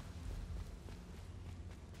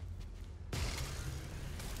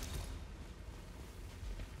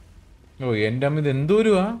 ഓ എൻ്റെ അമ്മ, ഇത്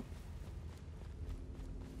എന്തോരുവാ?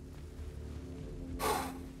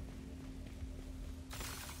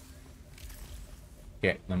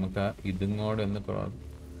 ഓക്കെ, നമുക്ക് ഇതും കൂടെ ഒന്ന്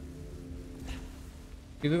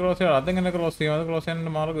ഇത് ക്രോസ് ചെയ്യാം. അതെങ്ങനെ ക്രോസ് ചെയ്യും? അത് ക്രോസ്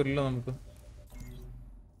ചെയ്യാൻ മാർഗം ഇല്ല നമുക്ക്.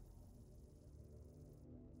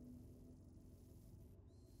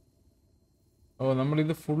 ഓ,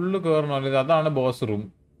 നമ്മളിത് ഫുള്ള് കയറണമല്ലോ. അതാണ് ബോസ് റൂം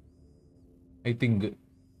ഐ തിങ്ക്.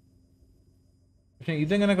 പക്ഷെ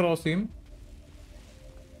ഇതെങ്ങനെ ക്രോസ് ചെയ്യും?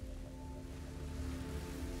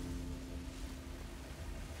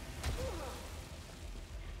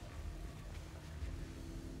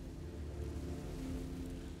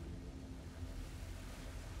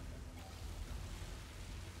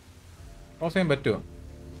 ക്രോസ് ചെയ്യാൻ പറ്റുമോ?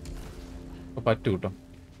 അപ്പോൾ പറ്റൂ കേട്ടോ.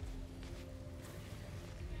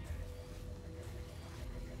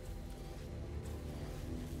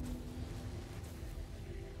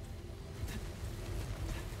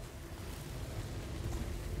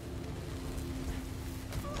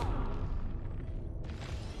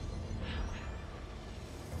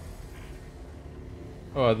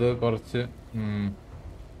 ഓ, അത് കുറച്ച്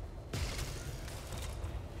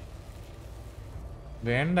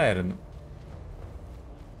വേണ്ടായിരുന്നു.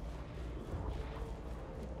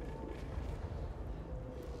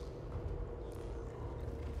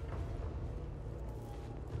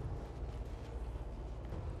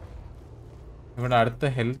 ഇവിടെ അടുത്ത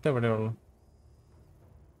ഹെൽത്ത് എവിടെയുള്ളു?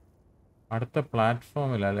 അടുത്ത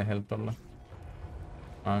പ്ലാറ്റ്ഫോമിലല്ലേ ഹെൽത്ത് ഉള്ള?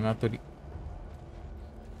 മാങ്ങാത്തൊലി.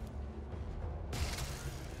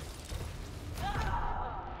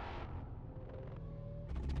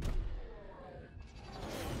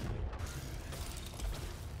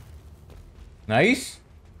 നൈസ്.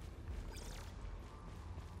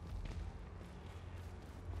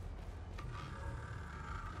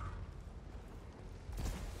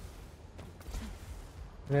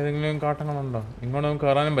 ഏതെങ്കിലും കാട്ടങ്ങളുണ്ടോ? ഇങ്ങോട്ട് നമുക്ക്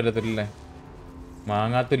കയറാനും പറ്റത്തില്ലേ?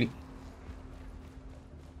 മാങ്ങാത്തൊലി.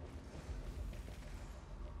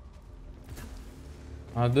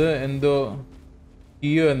 അത് എന്തോ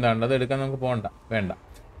കീയോ എന്താണ്ട്, അത് എടുക്കാൻ നമുക്ക് പോകണ്ട, വേണ്ട.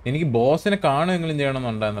 എനിക്ക് ബോസിനെ കാണുമെങ്കിലും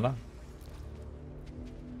ചെയ്യണമെന്നുണ്ടായിരുന്നടാ.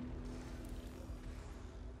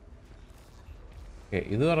 ഓക്കെ,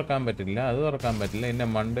 ഇത് തുറക്കാൻ പറ്റില്ല, അത് തുറക്കാൻ പറ്റില്ല. ഇതിൻ്റെ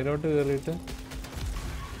മണ്ടയിലോട്ട് കയറിയിട്ട്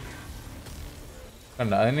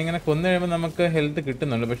കണ്ട, അതിനിങ്ങനെ കൊന്നു കഴിയുമ്പോൾ നമുക്ക് ഹെൽത്ത്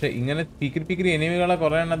കിട്ടുന്നുണ്ട്. പക്ഷേ ഇങ്ങനെ പിക്കിരി എനിമികളെ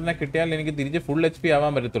കുറേ എണ്ണത്തിനെ കിട്ടിയാൽ എനിക്ക് തിരിച്ച് ഫുൾ HP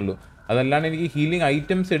ആവാൻ പറ്റത്തുള്ളൂ. അതല്ലാണ്ട് എനിക്ക് ഹീലിംഗ്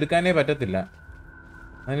ഐറ്റംസ് എടുക്കാനേ പറ്റത്തില്ല.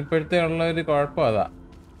 അതിനിപ്പോഴത്തെ ഉള്ള ഒരു കുഴപ്പം അതാ.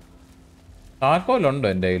 താക്കോലുണ്ടോ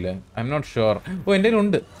എൻ്റെ കയ്യിൽ? I am not sure. ഓ, എൻ്റെ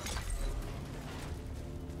കയ്യിലുണ്ട്.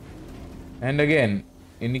 ആൻഡ് അഗൈൻ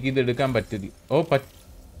എനിക്കിത് എടുക്കാൻ പറ്റില്ല.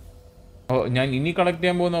 ഓ, ഞാൻ ഇനി കളക്ട്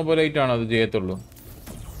ചെയ്യാൻ പോകുന്ന പോലെ ആയിട്ടാണോ അത് ചെയ്യത്തുള്ളൂ?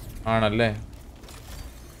 ആണല്ലേ,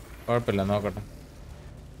 കുഴപ്പമില്ല, നോക്കട്ടെ.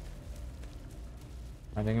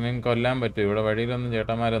 അതെങ്ങനെ കൊല്ലാൻ പറ്റും? ഇവിടെ വഴിയിലൊന്നും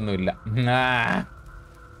ചേട്ടന്മാരൊന്നും ഇല്ല.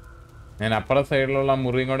 ഞാൻ അപ്പുറ സൈഡിലുള്ള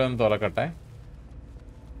മുറിയും കൂടെ ഒന്ന് തുറക്കട്ടെ.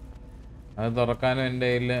 അത് തുറക്കാനും എൻ്റെ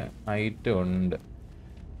കയ്യിൽ ഐറ്റം ഉണ്ട്.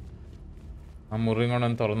 ആ മുറിയും കൂടെ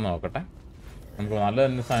ഒന്ന് തുറന്ന് നോക്കട്ടെ. നമുക്ക് നല്ല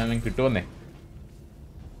തന്നെ സാധനം കിട്ടുമെന്നേ.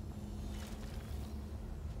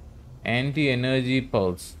 ആൻറ്റി എനർജി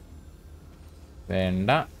പൾസ് വേണ്ട.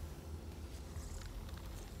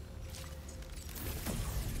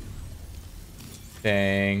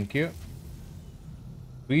 Thank you.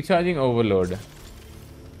 Recharging overload.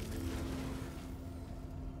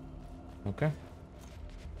 Okay,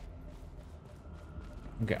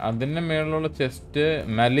 അതിൻ്റെ മേളിലുള്ള ചെസ്റ്റ്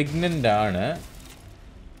മാലിഗ്നൻ്റ് ആണ്.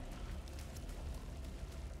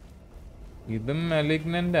 ഇതും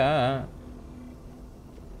മാലിഗ്നൻ്റാ.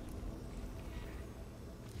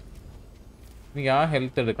 എനിക്ക് ആ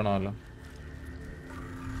ഹെൽത്ത് എടുക്കണമല്ലോ.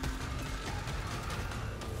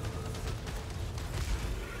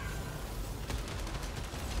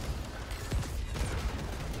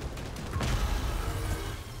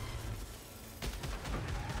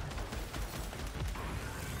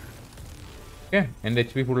 എൻ്റെ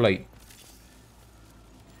HP ഫുള്ളായി.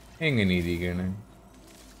 എങ്ങനെ ഇരിക്കുകയാണ്?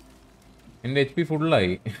 എൻ്റെ HP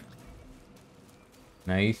ഫുള്ളായി.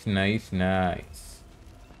 Nice nice nice.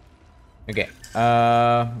 ഓക്കെ,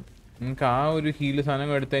 നമുക്ക് ആ ഒരു ഹീല്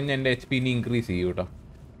സാധനം എടുത്തു കഴിഞ്ഞാൽ എൻ്റെ HP ഇനി ഇൻക്രീസ് ചെയ്യും കേട്ടോ.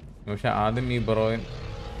 പക്ഷെ ആദ്യം ഈ ബ്രോയിൻ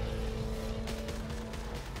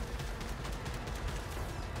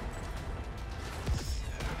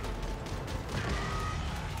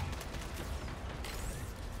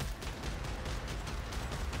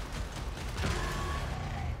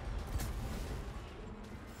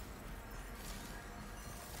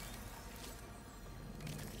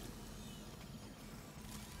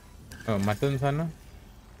മറ്റൊന്ന് സാധനം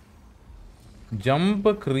jump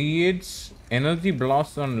creates energy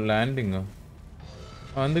blast on landing.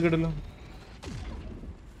 എന്ത് കിട്ടല്ലോ?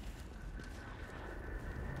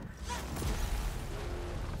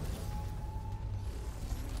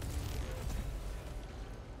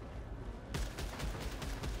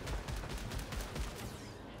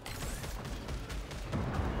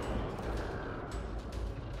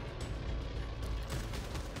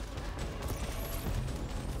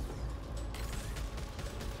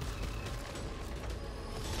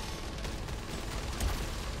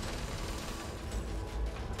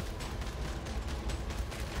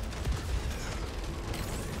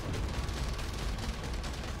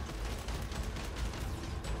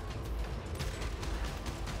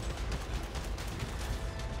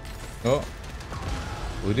 ഓ,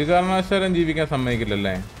 ഒരു കാരണവശാലും ജീവിക്കാൻ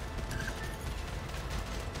സമ്മതിക്കില്ലല്ലേ?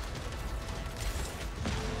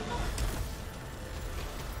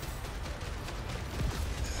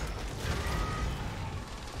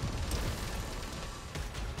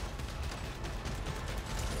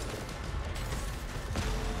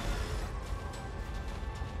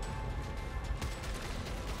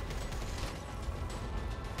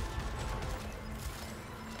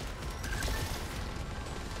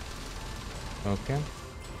 ഓക്കെ.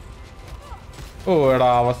 ഓ എടാ,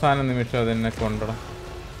 അവസാന നിമിഷം അതെന്നെ കൊണ്ടടാ.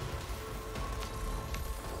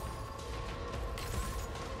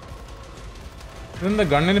 ഇതെന്താ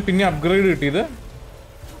ഗണ്ണിന് പിന്നെ അപ്ഗ്രേഡ് കിട്ടിയത്?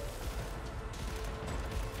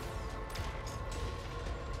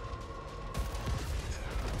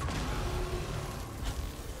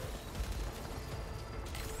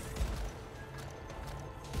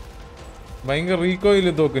 ഭയങ്കര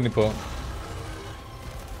റീകോയില് തോക്കിനിപ്പോ.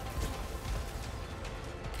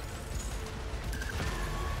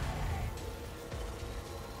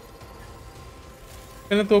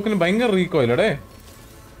 എന്നെ തോക്കിന് ഭയങ്കര റീകോയിലടേ.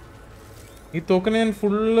 ഈ തോക്കിന് ഞാൻ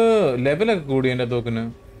ഫുള്ള് ലെവലൊക്കെ കൂടി എൻ്റെ തോക്കിന്.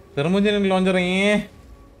 തെർമോജനിക് ലോഞ്ചർ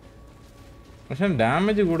പക്ഷെ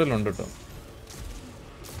ഡാമേജ് കൂടുതലുണ്ട് കേട്ടോ.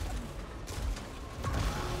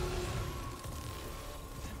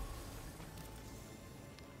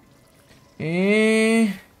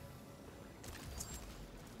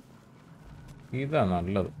 ഇതാ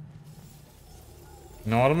നല്ലത്.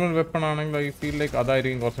 നോർമൽ വെപ്പൺ ആണെങ്കിൽ ഐ ഫീൽ ലൈക്ക്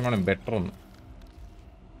അതായിരിക്കും കുറച്ചും കൂടെ ബെറ്റർ ഒന്ന്.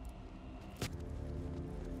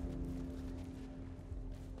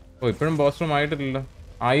 ഓ ഇപ്പോഴും ബോസ് റൂം ആയിട്ടില്ലല്ലോ.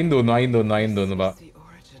 ആയിന്ന് തോന്നുന്നു. ബാ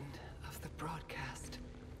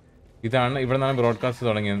ഇതാണ് ഇവിടെ നിന്നാണ് ബ്രോഡ്കാസ്റ്റ്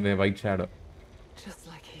തുടങ്ങിയത്. White shadow.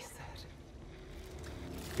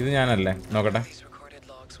 ഇത് ഞാനല്ലേ? നോക്കട്ടെ.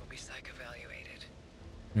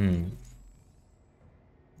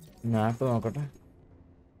 മാപ്പ് നോക്കട്ടെ.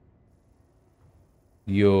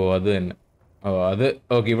 അയ്യോ അത് തന്നെ. ഓ അത്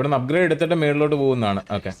ഓക്കെ. ഇവിടെ നിന്ന് അപ്ഗ്രേഡ് എടുത്തിട്ട് മേളിലോട്ട് പോകുന്നതാണ്.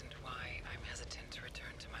 ഓക്കെ.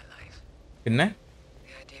 പിന്നെ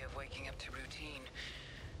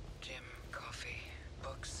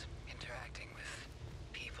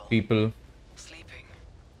people sleeping,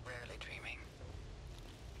 rarely dreaming.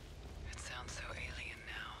 It sounds so alien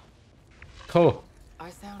now. oh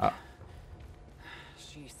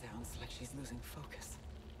She sounds like she's losing focus.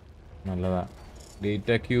 നല്ലതാ. ഡേറ്റ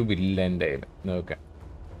ക്യൂബ് ഇല്ല എൻ്റെ കയ്യിൽ. ഓക്കെ.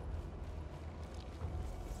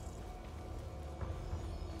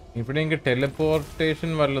 ഇവിടെ എനിക്ക്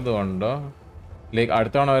ടെലിപ്പോർട്ടേഷൻ വല്ലതും ഉണ്ടോ? ലൈക്ക്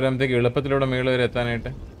അടുത്ത തവണ വരുമ്പോഴത്തേക്ക് എളുപ്പത്തിലൂടെ മേളിൽ വരെ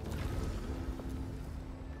എത്താനായിട്ട്.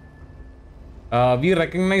 We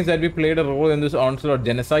recognize that we played a role in this onslaught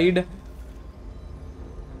genocide.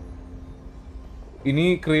 ഇനി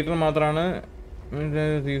ക്രിയേറ്റർ മാത്രമാണ്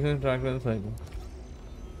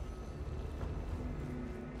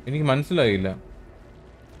എനിക്ക് മനസ്സിലായില്ല.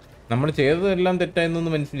 നമ്മൾ ചെയ്തതെല്ലാം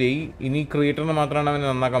തെറ്റായെന്നൊന്ന് മനസ്സിലായി. ഇനി ക്രിയേറ്ററിന് മാത്രമാണ് അവനെ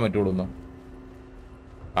നന്നാക്കാൻ പറ്റുള്ളൂ.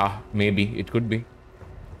 May be it could be.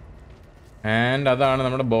 And അതാണ്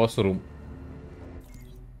നമ്മുടെ ബോസ് റൂം.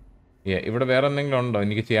 ഇവിടെ വേറെ എന്തെങ്കിലും ഉണ്ടോ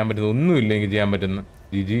എനിക്ക് ചെയ്യാൻ പറ്റുന്നത്? ഒന്നുമില്ല എനിക്ക് ചെയ്യാൻ പറ്റുന്ന.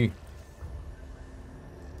 ജിജി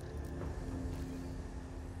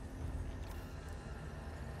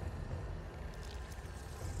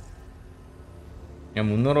ഞാൻ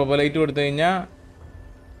 300 ഒബലൈറ്റ് കൊടുത്തു കഴിഞ്ഞാൽ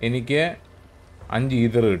എനിക്ക് 5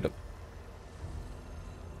 ഈതർ കിട്ടും.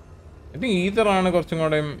 ഇത് ഈതറാണ് കുറച്ചും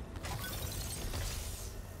കൂടെയും.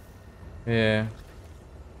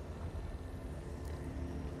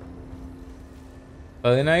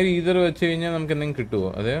 10,000 ഈതർ വെച്ച് കഴിഞ്ഞാൽ നമുക്ക് എന്തെങ്കിലും കിട്ടുമോ?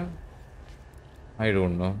 അതെ, ഐ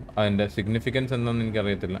ഡോണ്ട് നോ. അതിൻ്റെ സിഗ്നിഫിക്കൻസ് എന്താണെന്ന്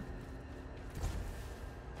എനിക്കറിയത്തില്ല.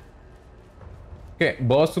 Okay,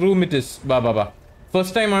 boss room it is. ബാ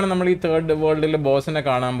ഫസ്റ്റ് ടൈമാണ് നമ്മൾ ഈ തേർഡ് വേൾഡിലെ ബോസിനെ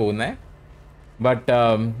കാണാൻ പോകുന്നത്. But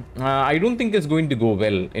I don't think it's going to go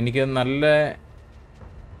well. എനിക്ക് നല്ല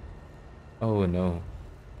no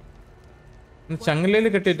ചങ്ങലയിൽ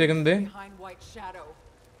കെട്ടിയിട്ടേക്കുന്നത്.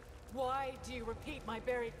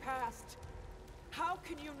 How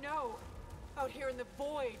can you know? Out here in the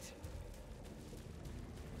void.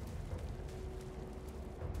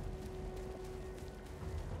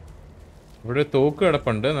 ഇവിടെ തോക്ക്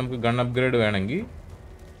കിടപ്പുണ്ട്. നമുക്ക് ഗൺ അപ്ഗ്രേഡ് വേണമെങ്കിൽ.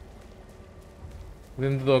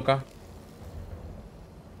 ഇതെന്ത് തോക്കാ?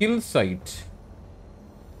 Kill site.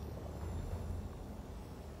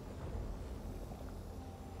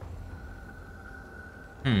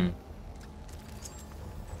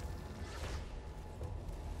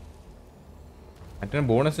 മറ്റേ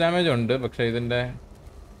ബോണസ് ഡാമേജ് ഉണ്ട്. പക്ഷെ ഇതിന്റെ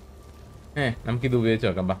നമുക്കിത് ഉപയോഗിച്ച്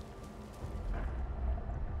നോക്കാം. ബാ.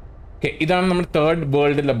 ഓക്കെ, ഇതാണ് നമ്മുടെ തേർഡ്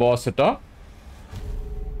വേൾഡിലെ ബോസ് കേട്ടോ.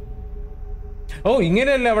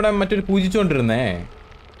 ഇങ്ങനെയല്ലേ അവിടെ മറ്റൊരു പൂജിച്ചോണ്ടിരുന്നേ,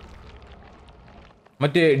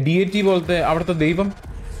 മറ്റേ ഡിഎറ്റി പോലത്തെ അവിടുത്തെ ദൈവം.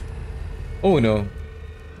 No,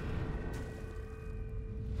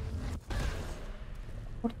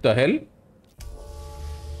 what the hell?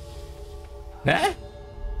 No.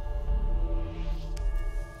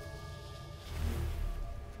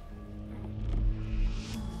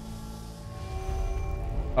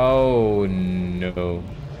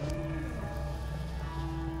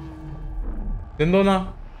 എന്തോന്നാ?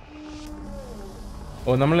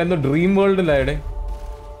 നമ്മൾ എന്തോ ഡ്രീം വേൾഡിലായടെ.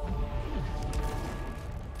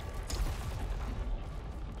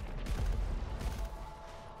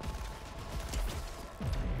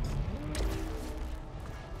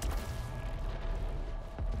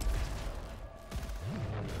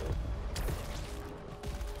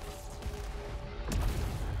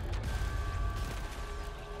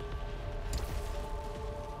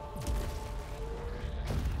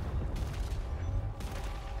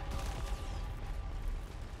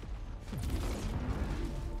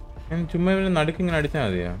 ചുമ്മാ ഇവരെ നടുക്ക് ഇങ്ങനെ അടിച്ചാൽ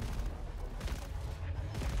മതിയാ?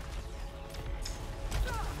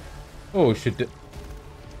 ഷിറ്റ്.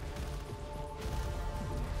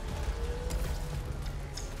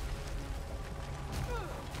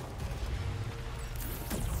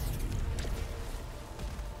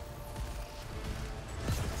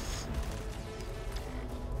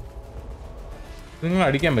 നിങ്ങൾ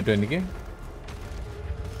അടിക്കാൻ പറ്റുമോ എനിക്ക്?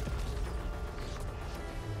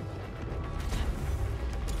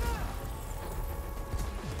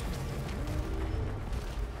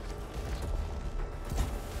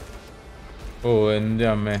 എൻ്റെ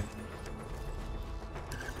അമ്മേ.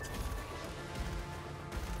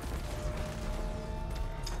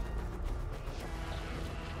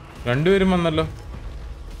 രണ്ടുപേരും വന്നല്ലോ.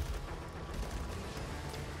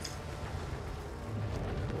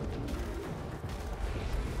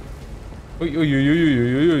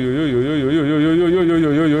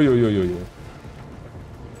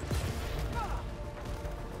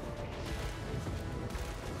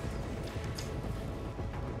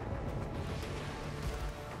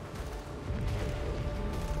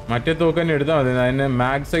 മറ്റേ തോക്ക് തന്നെ എടുത്താൽ മതി. അതിന്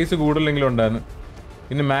മാഗ് സൈസ് കൂടുതലെങ്കിലും ഉണ്ടായിരുന്നു.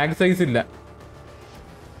 പിന്നെ മാഗ് സൈസ് ഇല്ല.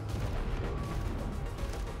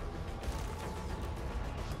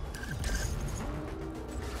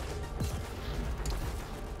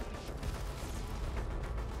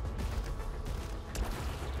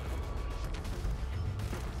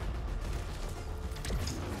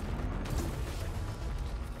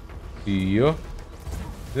 അയ്യോ,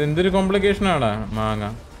 ഇതെന്തൊരു കോംപ്ലിക്കേഷനാണ് മാങ്ങ.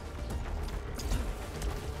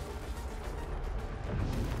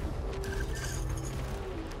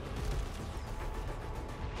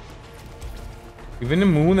 ഇവന്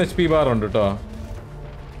 3 HP ബാർ ഉണ്ട് കേട്ടോ.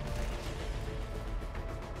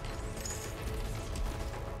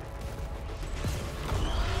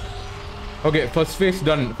 Okay, first phase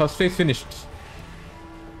done. First phase finished.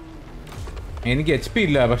 എനിക്ക് HP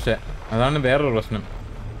ഇല്ല, പക്ഷെ അതാണ് വേറൊരു പ്രശ്നം.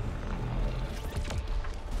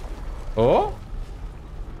 ഓ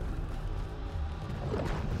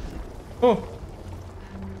ഓ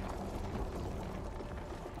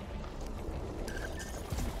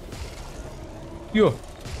യോ,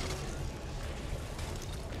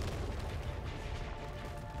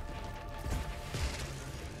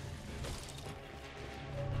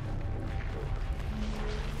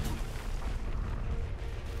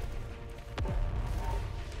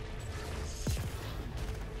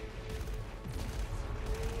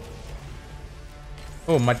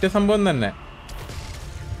 ഓ മറ്റേ സംഭവം തന്നെ.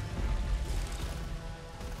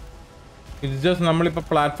 ഇത് ജസ്റ്റ് നമ്മളിപ്പോ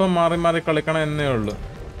പ്ലാറ്റ്ഫോം മാറി മാറി കളിക്കണം എന്നേ ഉള്ളൂ.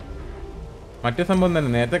 മറ്റേ സംഭവം തന്നെ,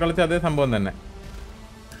 നേരത്തെ കളിച്ച അതേ സംഭവം തന്നെ.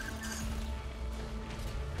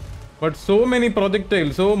 But so many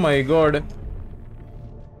projectiles. Oh my God.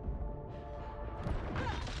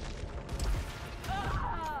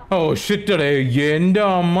 ഓ ഷിറ്റടേ, എന്റെ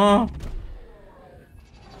അമ്മ.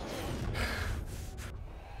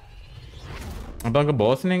 അപ്പൊ നമുക്ക്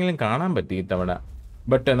ബോസിനെങ്കിലും കാണാൻ പറ്റി ഇത്തവണ.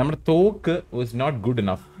 ബട്ട് നമ്മുടെ തോക്ക് വാസ് നോട്ട് ഗുഡ്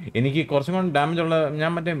ഇനഫ്. എനിക്ക് കുറച്ചും കൂടെ ഡാമേജ് ഉള്ള,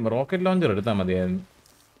 ഞാൻ മറ്റേ റോക്കറ്റ് ലോഞ്ചർ എടുത്താൽ മതിയായിരുന്നു.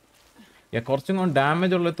 കുറച്ചും കൂടെ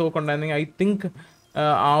ഡാമേജ് ഉള്ള തോക്ക് ഉണ്ടായിരുന്നെങ്കിൽ ഐ തിങ്ക്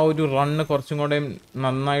ആ ഒരു റണ്ണ് കുറച്ചും കൂടെ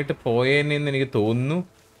നന്നായിട്ട് പോയേനെന്ന് എനിക്ക് തോന്നുന്നു.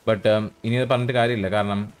 ബട്ട് ഇനി അത് പറഞ്ഞിട്ട് കാര്യമില്ല.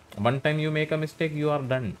 കാരണം one time you make A mistake, you are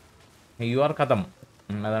done, you are കഥം.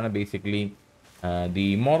 അതാണ് basically the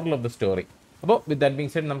moral of the story. അപ്പോൾ വിത്ത് ദാറ്റ്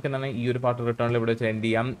ബീങ് സെഡ് നമുക്ക് എന്താണ് ഈ ഒരു പാർട്ട് റിട്ടേണിൽ ഇവിടെ വെച്ച് എൻഡ്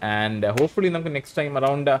ചെയ്യാം. ആൻഡ് ഹോപ്പ്ഫുള്ളി നമുക്ക് നെക്സ്റ്റ് ടൈം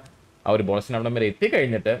അറൗണ്ട് ആ ഒരു ബോസിന് അവിടെ വരെ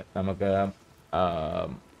എത്തിക്കഴിഞ്ഞിട്ട് നമുക്ക്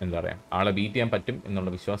എന്താ പറയുക, ആളെ ബീറ്റ് ചെയ്യാൻ പറ്റും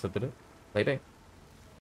എന്നുള്ള വിശ്വാസത്തിൽ. Bye bye.